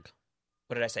 Unplug.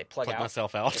 What did I say? Plug out.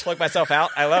 Myself out. Plug myself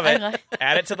out. I love it.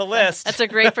 Add it to the list. That's a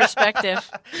great perspective.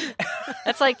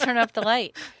 That's like turn up the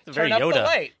light. It's very turn up Yoda. the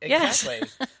light. Exactly.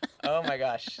 Yes. Oh my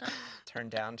gosh. Turn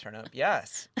down, turn up.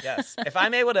 Yes. Yes. If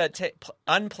I'm able to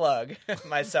unplug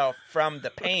myself from the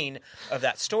pain of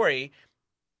that story,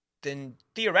 then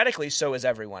theoretically so is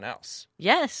everyone else.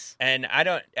 Yes. And I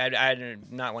do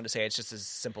not want to say it's just as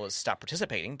simple as stop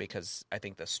participating, because I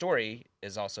think the story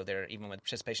is also there even with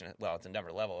participation. Well, it's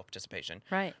another level of participation.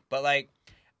 Right. But like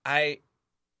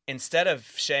instead of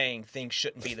saying things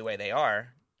shouldn't be the way they are,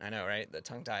 I know, right? The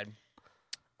tongue tied.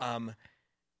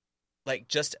 Like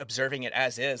just observing it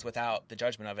as is without the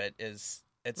judgment of it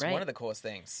it's right. one of the coolest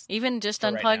things. Even just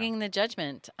unplugging the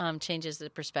judgment changes the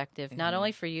perspective, not Mhm.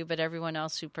 only for you, but everyone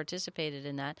else who participated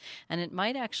in that. And it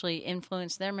might actually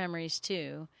influence their memories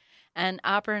too and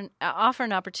offer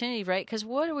an opportunity, right? Because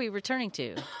what are we returning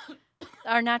to?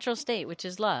 Our natural state, which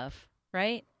is love,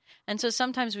 right? And so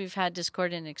sometimes we've had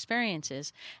discordant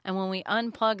experiences. And when we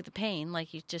unplug the pain,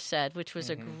 like you just said, which was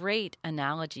a great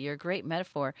analogy or a great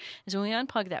metaphor, is when we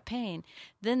unplug that pain,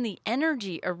 then the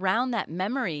energy around that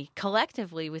memory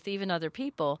collectively with even other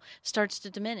people starts to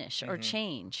diminish or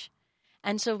change.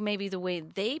 And so maybe the way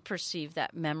they perceive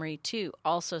that memory too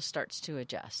also starts to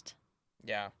adjust.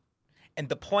 Yeah. And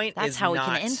the point That's is how not...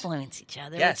 we can influence each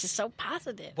other, Yes. which is so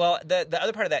positive. Well, the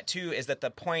other part of that too is that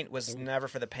the point was never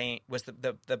for the pain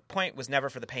the point was never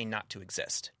for the pain not to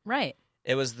exist. Right.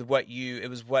 It was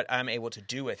what I'm able to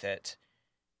do with it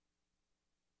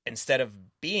instead of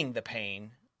being the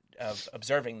pain, of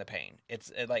observing the pain.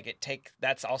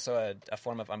 That's also a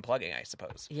form of unplugging, I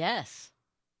suppose. Yes.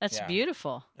 That's Yeah.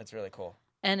 beautiful. That's really cool.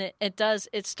 And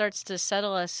it starts to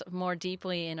settle us more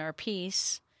deeply in our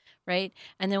peace, right?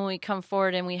 And then when we come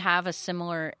forward and we have a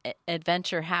similar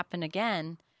adventure happen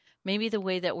again, maybe the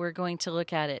way that we're going to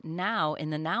look at it now,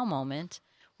 in the now moment,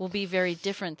 will be very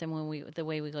different than the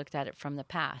way we looked at it from the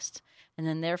past. And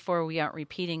then therefore we aren't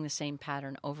repeating the same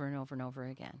pattern over and over and over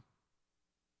again.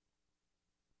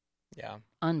 Yeah.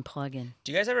 Unplugging.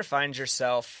 Do you guys ever find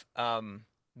yourself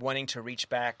wanting to reach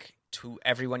back to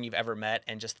everyone you've ever met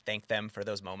and just thank them for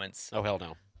those moments? Oh, hell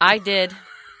no. I did.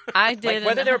 I did. Like,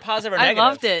 whether they were positive or I negative.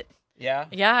 loved it. Yeah?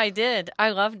 Yeah, I did.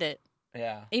 I loved it.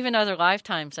 Yeah. Even other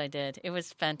lifetimes I did. It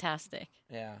was fantastic.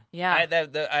 Yeah. Yeah.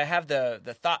 I have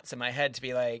the thoughts in my head to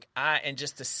be like, and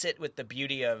just to sit with the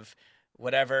beauty of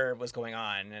whatever was going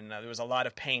on. And there was a lot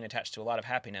of pain attached to a lot of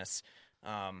happiness.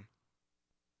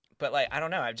 But like, I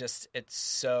don't know. It's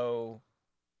so...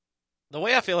 The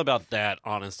way I feel about that,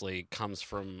 honestly, comes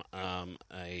from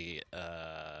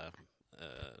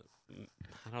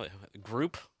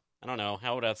group. I don't know.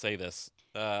 How would I say this?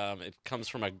 It comes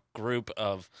from a group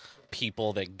of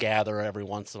people that gather every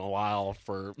once in a while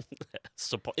for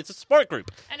support. It's a support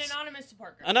group. An anonymous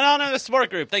support group. An anonymous support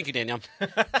group. Thank you, Danielle.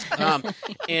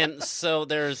 And so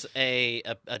there's a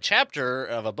chapter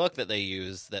of a book that they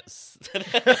use that's...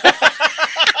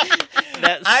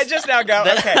 I just now go,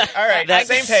 okay, all right, that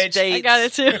same page. I got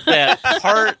it too. That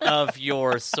part of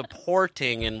your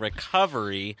supporting and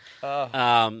recovery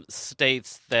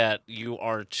states that you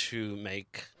are to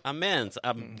make amends.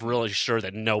 I'm really sure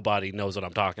that nobody knows what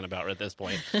I'm talking about at this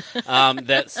point.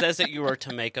 That says that you are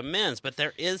to make amends, but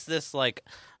there is this like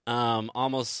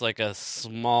almost like a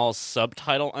small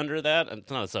subtitle under that.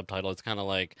 It's not a subtitle. It's kind of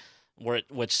like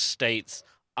which states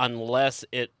unless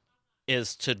it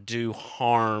is to do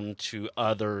harm to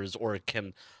others or it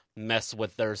can mess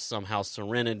with their somehow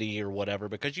serenity or whatever,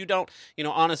 because you don't,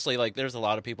 honestly, like there's a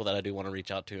lot of people that I do want to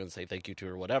reach out to and say thank you to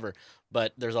or whatever,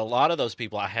 but there's a lot of those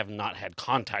people I have not had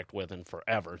contact with in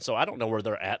forever, so I don't know where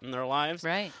they're at in their lives.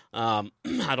 Right. I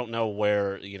don't know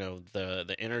where,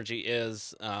 the energy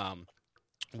is,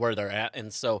 where they're at,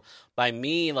 and so by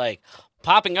me, like,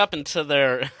 popping up into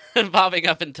their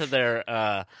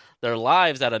their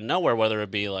lives out of nowhere, whether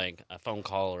it be like a phone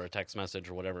call or a text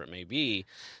message or whatever it may be.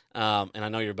 And I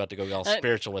know you're about to go all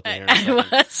spiritual with me here.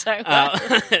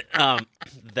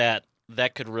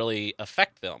 That could really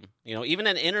affect them. Even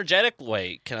an energetic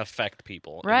way can affect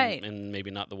people, right? And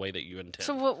maybe not the way that you intend.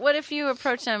 So what if you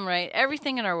approach them right?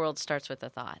 Everything in our world starts with a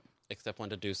thought, except when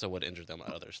to do so would injure them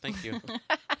or others. Thank you.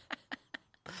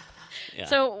 Yeah.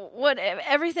 So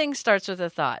everything starts with a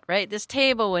thought, right? This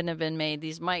table wouldn't have been made,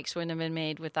 these mics wouldn't have been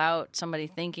made without somebody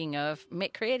thinking of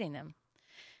creating them.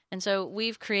 And so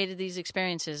we've created these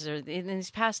experiences or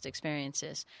these past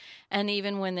experiences. And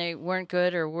even when they weren't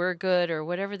good or were good or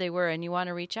whatever they were and you want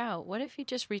to reach out, what if you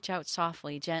just reach out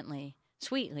softly, gently,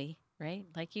 sweetly, right?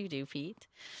 Like you do, Pete.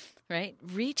 Right?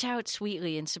 Reach out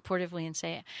sweetly and supportively and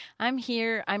say, I'm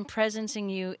here, I'm presencing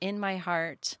you in my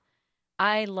heart.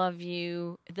 I love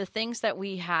you. The things that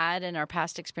we had in our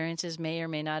past experiences may or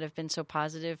may not have been so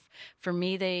positive. For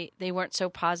me, they weren't so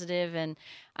positive, and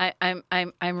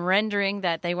I'm rendering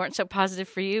that they weren't so positive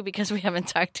for you because we haven't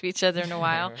talked to each other in a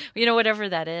while. Whatever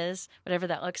that is, whatever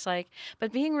that looks like.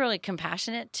 But being really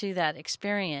compassionate to that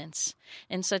experience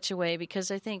in such a way, because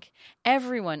I think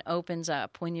everyone opens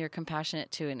up when you're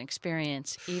compassionate to an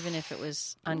experience, even if it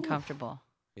was uncomfortable.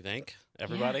 You think?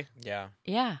 Everybody? Yeah.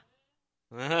 Yeah.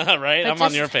 Right? But I'm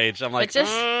on your page. I'm like,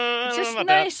 just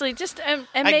nicely, and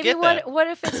maybe what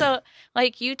if it's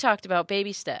like you talked about,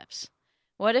 baby steps?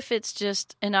 What if it's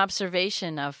just an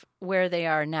observation of where they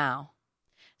are now,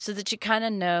 so that you kind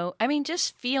of know? I mean,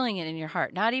 just feeling it in your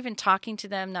heart, not even talking to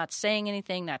them, not saying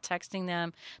anything, not texting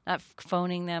them, not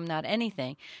phoning them, not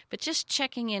anything, but just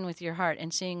checking in with your heart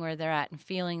and seeing where they're at and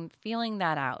feeling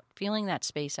that out, feeling that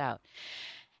space out.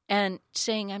 And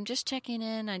saying, I'm just checking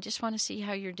in. I just want to see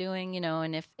how you're doing,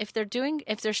 And if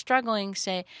they're struggling,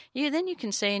 then you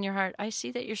can say in your heart, I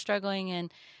see that you're struggling.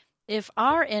 And if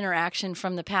our interaction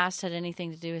from the past had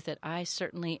anything to do with it, I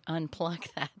certainly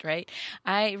unplug that, right?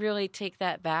 I really take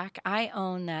that back. I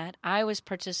own that. I was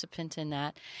participant in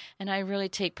that. And I really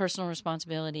take personal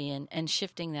responsibility and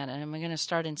shifting that. And I'm going to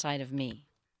start inside of me,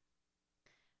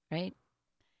 right?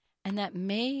 And that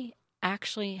may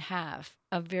actually have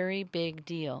a very big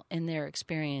deal in their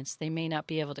experience. They may not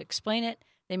be able to explain it.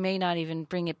 They may not even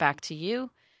bring it back to you,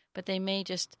 but they may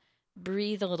just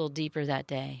breathe a little deeper that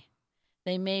day.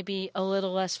 They may be a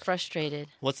little less frustrated.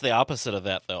 What's the opposite of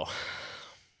that, though?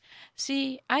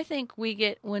 See, I think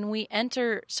when we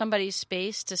enter somebody's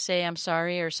space to say, I'm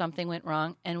sorry, or something went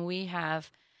wrong, and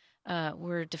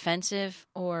we're defensive,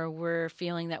 or we're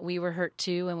feeling that we were hurt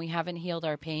too and we haven't healed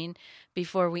our pain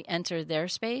before we enter their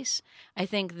space, I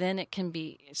think then it can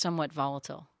be somewhat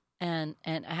volatile and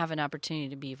have an opportunity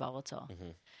to be volatile.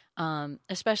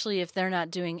 especially if they're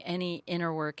not doing any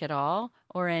inner work at all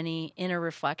or any inner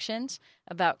reflections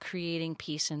about creating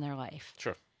peace in their life.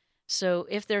 Sure. So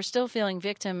if they're still feeling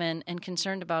victim and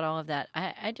concerned about all of that,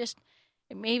 I just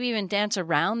maybe even dance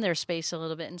around their space a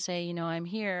little bit and say, I'm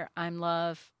here, I'm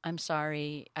love, I'm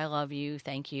sorry, I love you,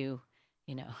 thank you,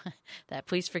 that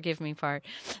please forgive me part,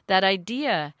 that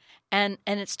idea. And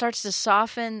it starts to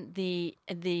soften the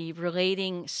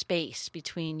relating space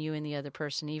between you and the other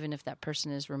person, even if that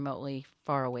person is remotely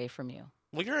far away from you.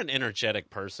 Well, you're an energetic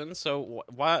person, so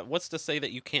what's to say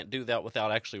that you can't do that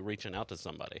without actually reaching out to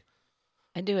somebody?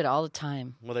 I do it all the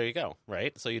time. Well, there you go,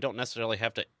 right? So you don't necessarily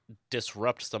have to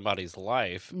disrupt somebody's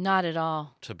life. Not at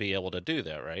all. To be able to do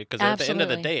that, right? Because at the end of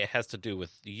the day, it has to do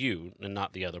with you and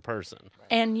not the other person.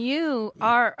 And you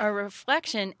are a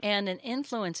reflection and an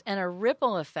influence and a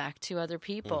ripple effect to other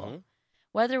people,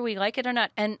 whether we like it or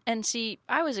not. And see,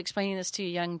 I was explaining this to a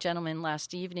young gentleman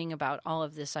last evening about all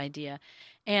of this idea.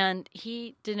 And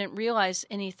he didn't realize,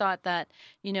 and he thought that,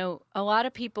 a lot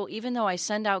of people, even though I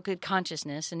send out good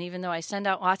consciousness and even though I send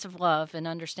out lots of love and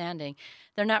understanding,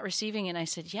 they're not receiving it. And I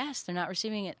said, yes, they're not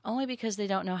receiving it only because they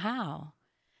don't know how.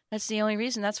 That's the only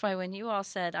reason. That's why when you all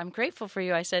said, I'm grateful for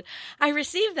you, I said, I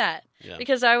received that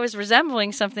because I was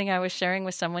resembling something I was sharing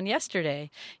with someone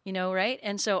yesterday, right?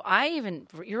 And so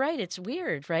you're right, it's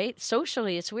weird, right?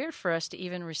 Socially, it's weird for us to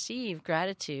even receive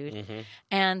gratitude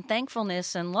and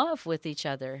thankfulness and love with each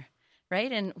other,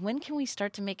 right? And when can we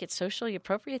start to make it socially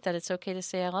appropriate that it's okay to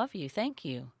say, I love you, thank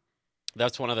you?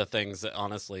 That's one of the things that,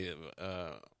 honestly,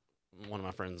 one of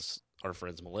my friends, our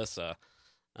friends, Melissa,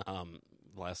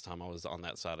 last time I was on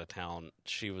that side of town,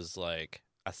 she was like,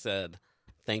 I said,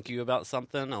 thank you about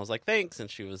something. I was like, thanks.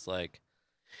 And she was like,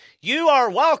 you are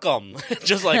welcome.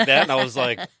 Just like that. And I was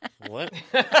like, what?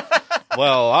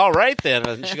 Well, all right then.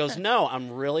 And she goes, no,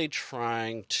 I'm really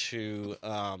trying to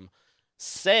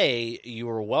say you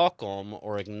are welcome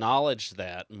or acknowledge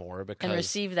that more because and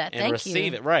receive that. And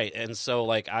receive it. Right. And so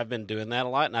I've been doing that a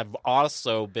lot. And I've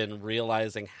also been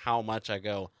realizing how much I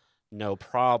go, no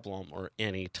problem, or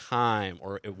any time,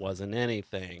 or it wasn't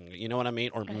anything. You know what I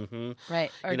mean? Or right.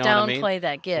 Or downplay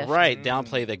that gift. Right,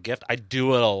 downplay the gift. I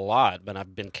do it a lot, but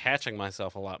I've been catching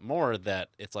myself a lot more that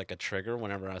it's like a trigger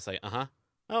whenever I say, oh,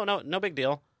 no big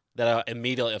deal, that I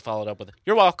immediately followed up with,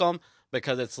 you're welcome,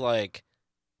 because it's like,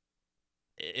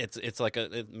 it's like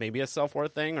maybe a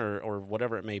self-worth thing or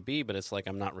whatever it may be, but it's like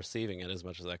I'm not receiving it as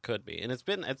much as I could be. And it's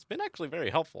been actually very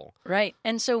helpful. Right.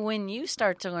 And so when you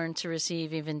start to learn to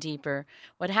receive even deeper,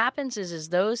 what happens is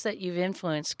those that you've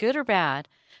influenced, good or bad,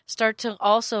 start to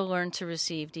also learn to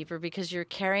receive deeper because you're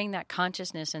carrying that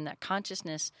consciousness, and that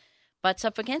consciousness butts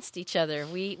up against each other.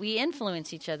 We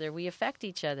influence each other, we affect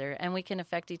each other, and we can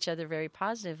affect each other very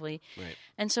positively. Right.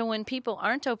 And so when people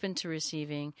aren't open to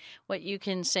receiving, what you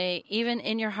can say, even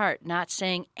in your heart, not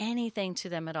saying anything to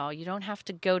them at all. You don't have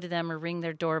to go to them or ring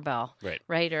their doorbell,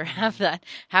 right? Or have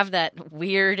that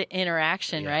weird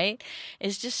interaction, right?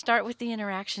 Is just start with the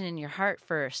interaction in your heart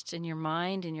first, in your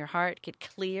mind, in your heart. Get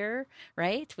clear,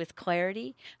 right, with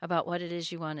clarity about what it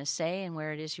is you want to say and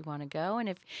where it is you want to go.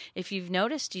 And if you've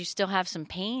noticed you still have some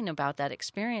pain about that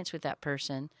experience with that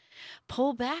person,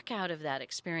 pull back out of that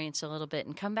experience a little bit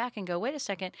and come back and go, wait a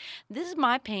second, this is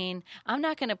my pain. I'm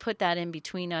not going to put that in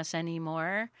between us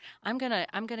anymore. I'm going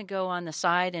to go on the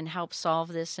side and help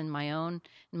solve this in my own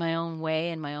way,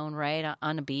 in my own right,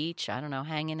 on a beach, I don't know,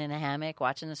 hanging in a hammock,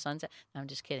 watching the sunset. No, I'm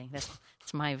just kidding. That's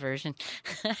my version.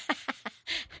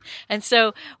 And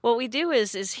so what we do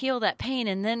is heal that pain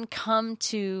and then come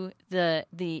to the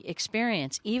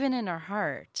experience, even in our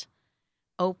heart,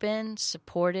 open,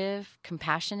 supportive,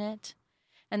 compassionate.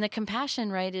 And the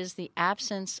compassion, right, is the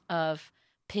absence of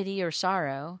pity or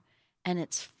sorrow, and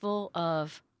it's full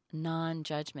of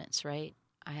non-judgments, right?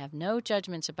 I have no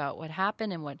judgments about what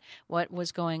happened and what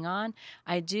was going on.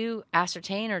 I do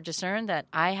ascertain or discern that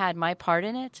I had my part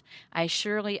in it. I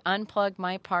surely unplug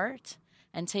my part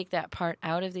and take that part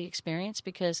out of the experience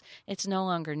because it's no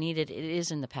longer needed. It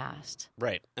is in the past.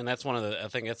 Right. And that's I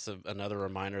think that's another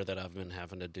reminder that I've been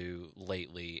having to do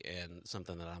lately, and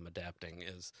something that I'm adapting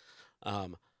is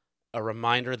a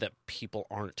reminder that people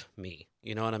aren't me.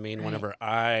 You know what I mean? Right. Whenever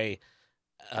I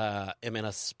am in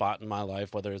a spot in my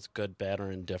life, whether it's good, bad,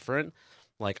 or indifferent,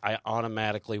 I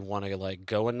automatically want to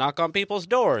go and knock on people's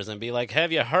doors and be like,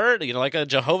 have you heard, like a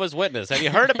Jehovah's Witness, have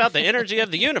you heard about the energy of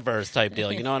the universe type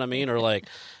deal, you know what I mean? Or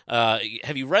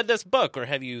have you read this book, or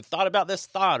have you thought about this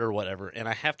thought or whatever? And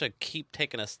I have to keep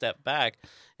taking a step back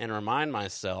and remind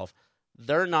myself,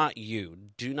 they're not you.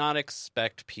 Do not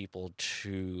expect people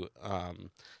to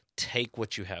take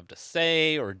what you have to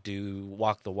say or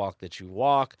walk the walk that you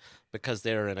walk, because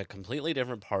they're in a completely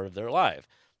different part of their life.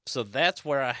 So that's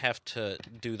where I have to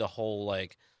do the whole,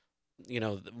 like,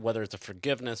 whether it's a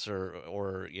forgiveness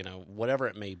or whatever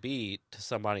it may be to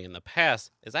somebody in the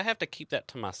past, is I have to keep that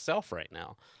to myself right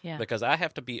now. Yeah. Because I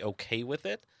have to be okay with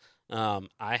it.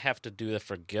 I have to do the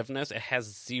forgiveness. It has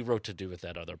zero to do with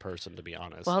that other person, to be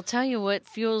honest. Well, I'll tell you what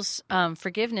fuels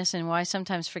forgiveness and why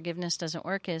sometimes forgiveness doesn't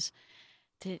work is,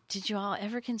 did you all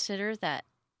ever consider that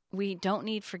we don't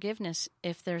need forgiveness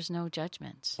if there's no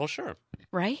judgments? Well, sure.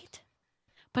 Right?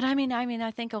 But I mean,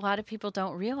 I think a lot of people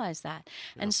don't realize that.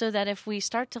 Yeah. And so that if we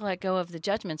start to let go of the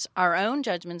judgments, our own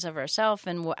judgments of ourselves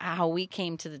and how we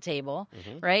came to the table,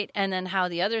 right? And then how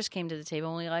the others came to the table,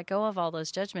 and we let go of all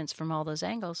those judgments from all those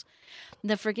angles,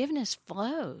 the forgiveness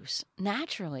flows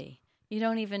naturally. You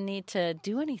don't even need to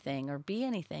do anything or be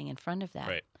anything in front of that.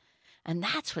 Right. And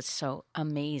that's what's so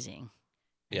amazing.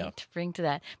 Yeah. Right, to bring to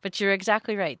that. But you're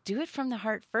exactly right. Do it from the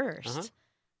heart first. Uh-huh.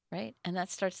 Right? And that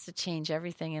starts to change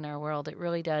everything in our world. It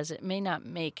really does. It may not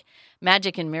make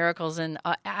magic and miracles. And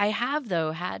I have,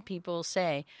 though, had people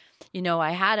say,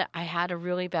 I had a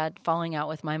really bad falling out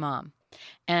with my mom.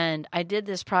 And I did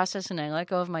this process and I let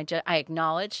go of I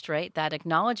acknowledged, right? That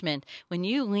acknowledgement, when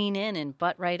you lean in and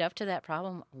butt right up to that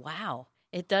problem, wow,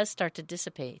 it does start to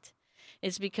dissipate.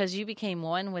 It's because you became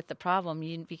one with the problem.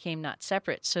 You became not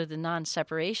separate. So the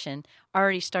non-separation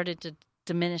already started to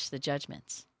diminish the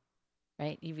judgments.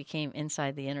 Right? You became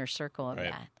inside the inner circle of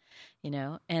that,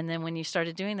 And then when you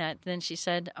started doing that, then she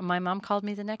said, my mom called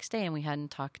me the next day and we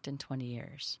hadn't talked in 20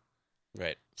 years.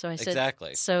 Right. So I said,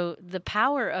 exactly. So the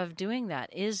power of doing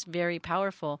that is very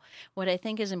powerful. What I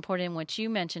think is important, what you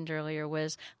mentioned earlier,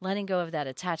 was letting go of that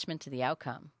attachment to the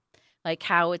outcome. Like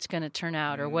how it's going to turn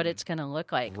out or what it's going to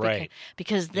look like. Right.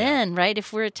 Because then, right,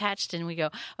 if we're attached and we go,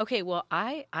 okay, well,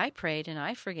 I prayed and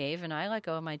I forgave and I let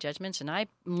go of my judgments and I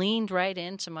leaned right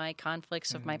into my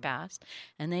conflicts of my past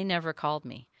and they never called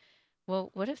me.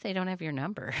 Well, what if they don't have your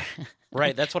number?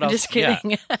 Right. That's what I'm I was just kidding.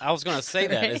 Yeah, I was going to say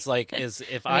that. Right? It's like,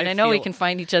 if I know we can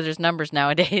find each other's numbers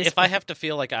nowadays. If I have to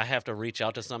feel like I have to reach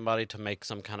out to somebody to make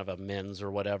some kind of amends or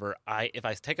whatever, if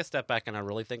I take a step back and I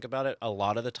really think about it, a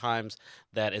lot of the times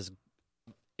that is,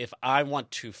 if I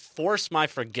want to force my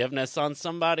forgiveness on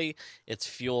somebody, it's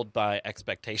fueled by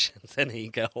expectations and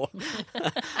ego.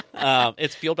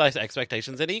 It's fueled by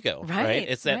expectations and ego, right?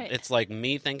 It's that It's like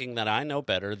me thinking that I know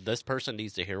better. This person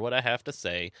needs to hear what I have to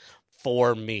say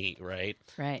for me, right?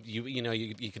 Right. You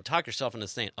can talk yourself into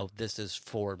saying, "Oh, this is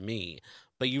for me,"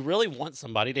 but you really want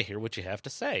somebody to hear what you have to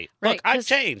say. Right, Look, I've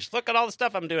changed. Look at all the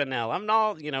stuff I'm doing now. I'm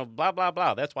all blah blah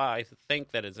blah. That's why I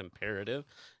think that it's imperative.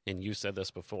 And you said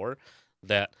this before,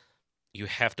 that you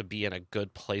have to be in a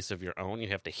good place of your own. You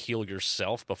have to heal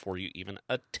yourself before you even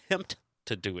attempt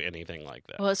to do anything like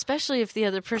that. Well, especially if the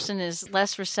other person is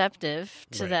less receptive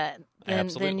to that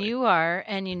than you are,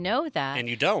 and you know that. And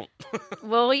you don't.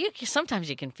 Well, sometimes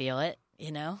you can feel it,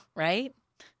 right?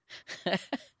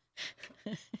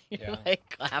 You're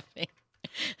like clapping.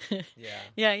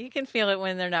 Yeah, you can feel it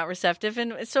when they're not receptive.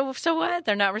 And so what?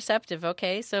 They're not receptive,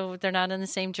 okay? So they're not on the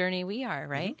same journey we are,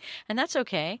 right? Mm-hmm. And that's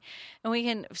okay. And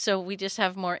we just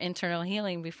have more internal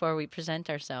healing before we present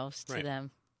ourselves to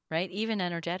them, right? Even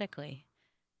energetically,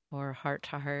 or heart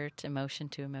to heart, emotion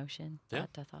to emotion,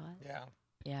 thought to thought.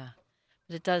 Yeah.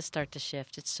 But it does start to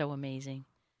shift. It's so amazing.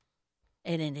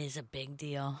 And it is a big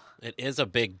deal. It is a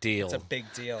big deal. It's a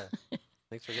big deal.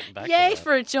 Thanks for getting back Yay to that.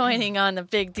 for joining on the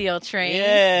big deal train.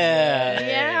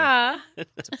 Yeah.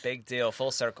 It's a big deal.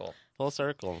 Full circle. Full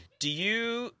circle. Do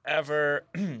you ever...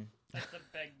 That's a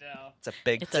big deal. It's a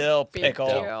big It's dill a big pickle.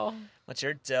 deal. What's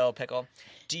your dill pickle?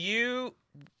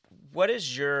 What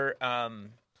is your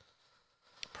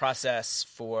process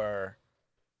for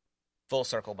full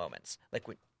circle moments? Like,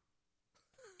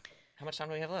 how much time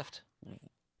do we have left?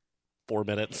 4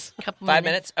 minutes. Couple 5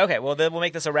 minutes? Okay, well, then we'll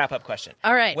make this a wrap-up question.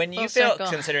 All right. When you full feel, circle.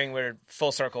 considering we're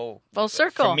full circle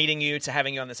From meeting you to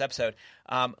having you on this episode,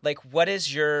 what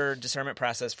is your discernment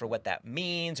process for what that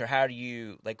means, or how do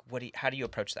you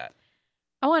approach that?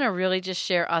 I want to really just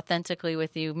share authentically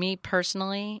with you. Me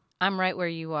personally, I'm right where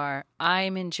you are.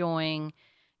 I'm enjoying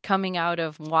coming out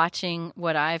of watching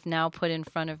what I've now put in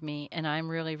front of me, and I'm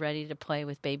really ready to play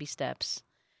with baby steps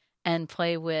and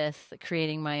play with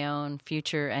creating my own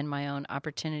future and my own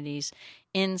opportunities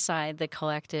inside the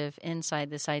collective, inside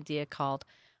this idea called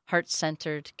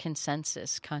heart-centered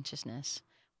consensus consciousness,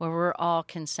 where we're all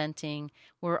consenting,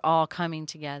 we're all coming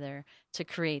together to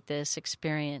create this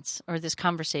experience or this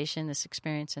conversation, this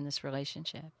experience, and this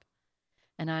relationship.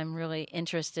 And I'm really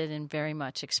interested in very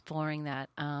much exploring that,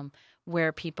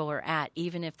 where people are at,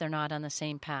 even if they're not on the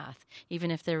same path, even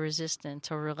if they're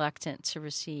resistant or reluctant to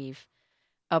receive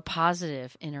a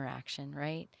positive interaction,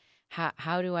 right?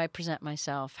 How do I present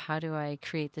myself? How do I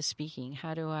create the speaking?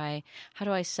 How do I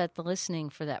set the listening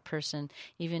for that person,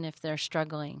 even if they're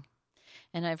struggling?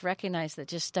 And I've recognized that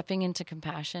just stepping into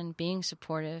compassion, being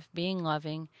supportive, being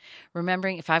loving,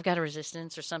 remembering if I've got a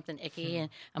resistance or something icky, and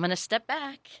I'm going to step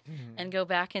back and go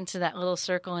back into that little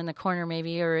circle in the corner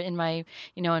maybe, or in my,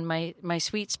 in my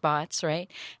sweet spots,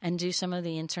 right? And do some of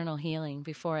the internal healing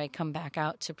before I come back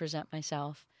out to present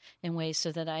myself in ways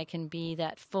so that I can be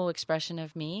that full expression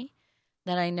of me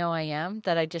that I know I am,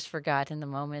 that I just forgot in the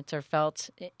moment or felt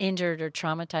injured or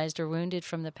traumatized or wounded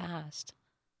from the past.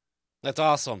 That's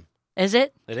awesome. Is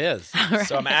it? It is. Right.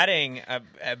 So I'm adding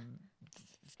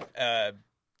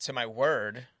to my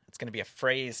word. It's going to be a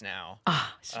phrase now.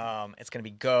 It's going to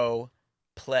be go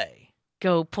play.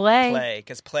 Go play. Play,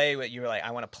 because play. What you were like,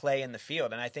 I want to play in the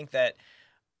field, and I think that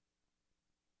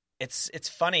it's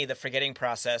funny, the forgetting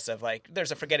process of like,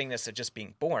 there's a forgettingness of just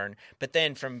being born, but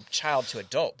then from child to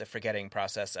adult, the forgetting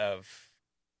process of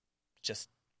just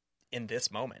in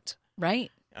this moment.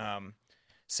 Right.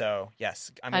 So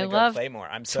yes, I'm going to go play more.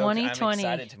 I'm 2020. I'm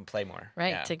excited to play more.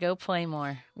 Right, Yeah. to go play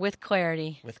more with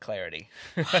clarity. With clarity.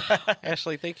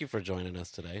 Ashley, thank you for joining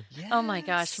us today. Yes. Oh my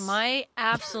gosh, my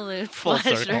absolute Full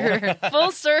pleasure.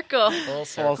 Full circle. Full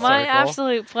circle. My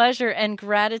absolute pleasure and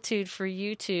gratitude for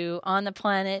you two on the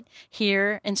planet,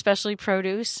 here in Specialty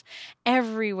Produce,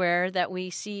 everywhere that we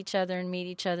see each other and meet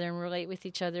each other and relate with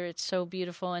each other. It's so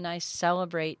beautiful, and I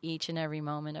celebrate each and every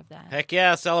moment of that. Heck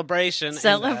yeah, celebration.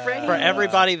 Celebrate. And for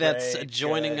everybody that's Great,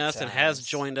 joining good us and has times.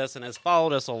 joined us and has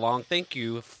followed us along, thank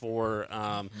you for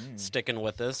sticking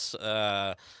with us.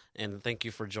 And thank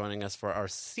you for joining us for our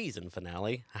season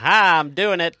finale. Ha! I'm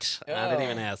doing it. I didn't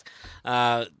even ask.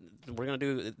 We're going to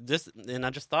do this, and I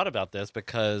just thought about this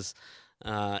because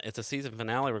it's a season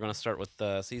finale. We're going to start with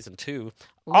season 2. Ooh.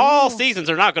 All seasons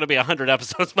are not going to be 100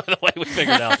 episodes, by the way, we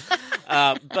figured out.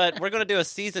 But we're going to do a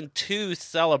season 2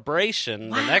 celebration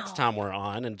the next time we're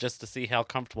on, and just to see how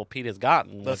comfortable Pete has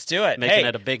gotten. Let's do it. Making Hey.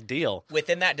 it a big deal.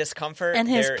 Within that discomfort, And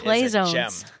his there play is a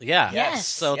zones. gem. Yeah. Yes.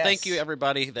 So Yes. thank you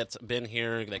everybody that's been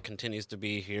here, that continues to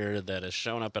be here, that has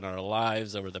shown up in our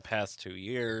lives over the past 2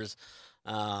 years.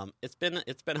 It's been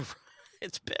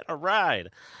a ride,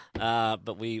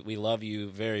 but we love you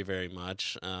very, very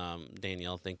much.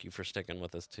 Danielle, thank you for sticking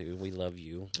with us too. We love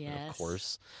you, Yes. of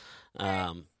course.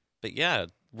 But yeah,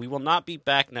 we will not be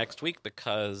back next week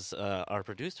because our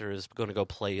producer is going to go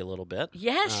play a little bit.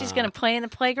 Yes, she's going to play in the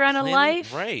playground of Playing-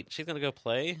 life. Right, she's going to go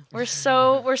play. We're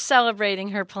celebrating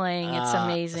her playing. It's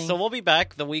amazing. So we'll be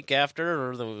back the week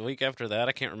after or the week after that.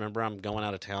 I can't remember. I'm going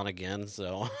out of town again,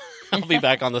 so I'll be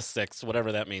back on the 6th,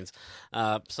 whatever that means.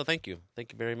 So thank you.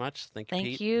 Thank you very much. Thank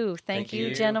you, Pete. Thank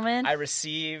you, gentlemen. I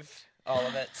receive all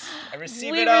of it. I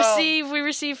receive we it all.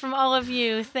 receive from all of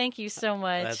you. Thank you so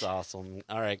much. That's awesome.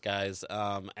 All right, guys.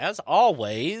 As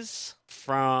always,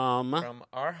 from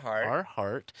our heart. our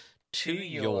heart to to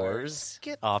yours, yours.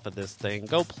 get off of this thing.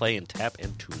 Go play and tap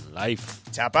into life.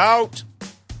 Tap out.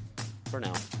 For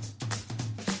now.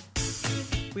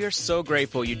 We are so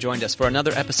grateful you joined us for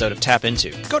another episode of Tap Into.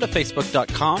 Go to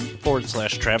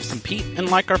facebook.com/Travis and Pete and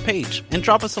like our page. And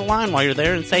drop us a line while you're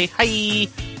there and say hi.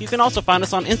 You can also find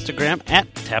us on Instagram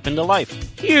at Tap Into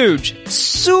Life. Huge,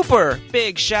 super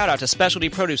big shout out to Specialty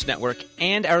Produce Network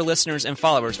and our listeners and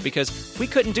followers, because we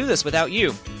couldn't do this without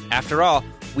you. After all,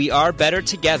 we are better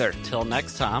together. Till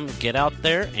next time, get out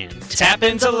there and Tap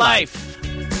into life.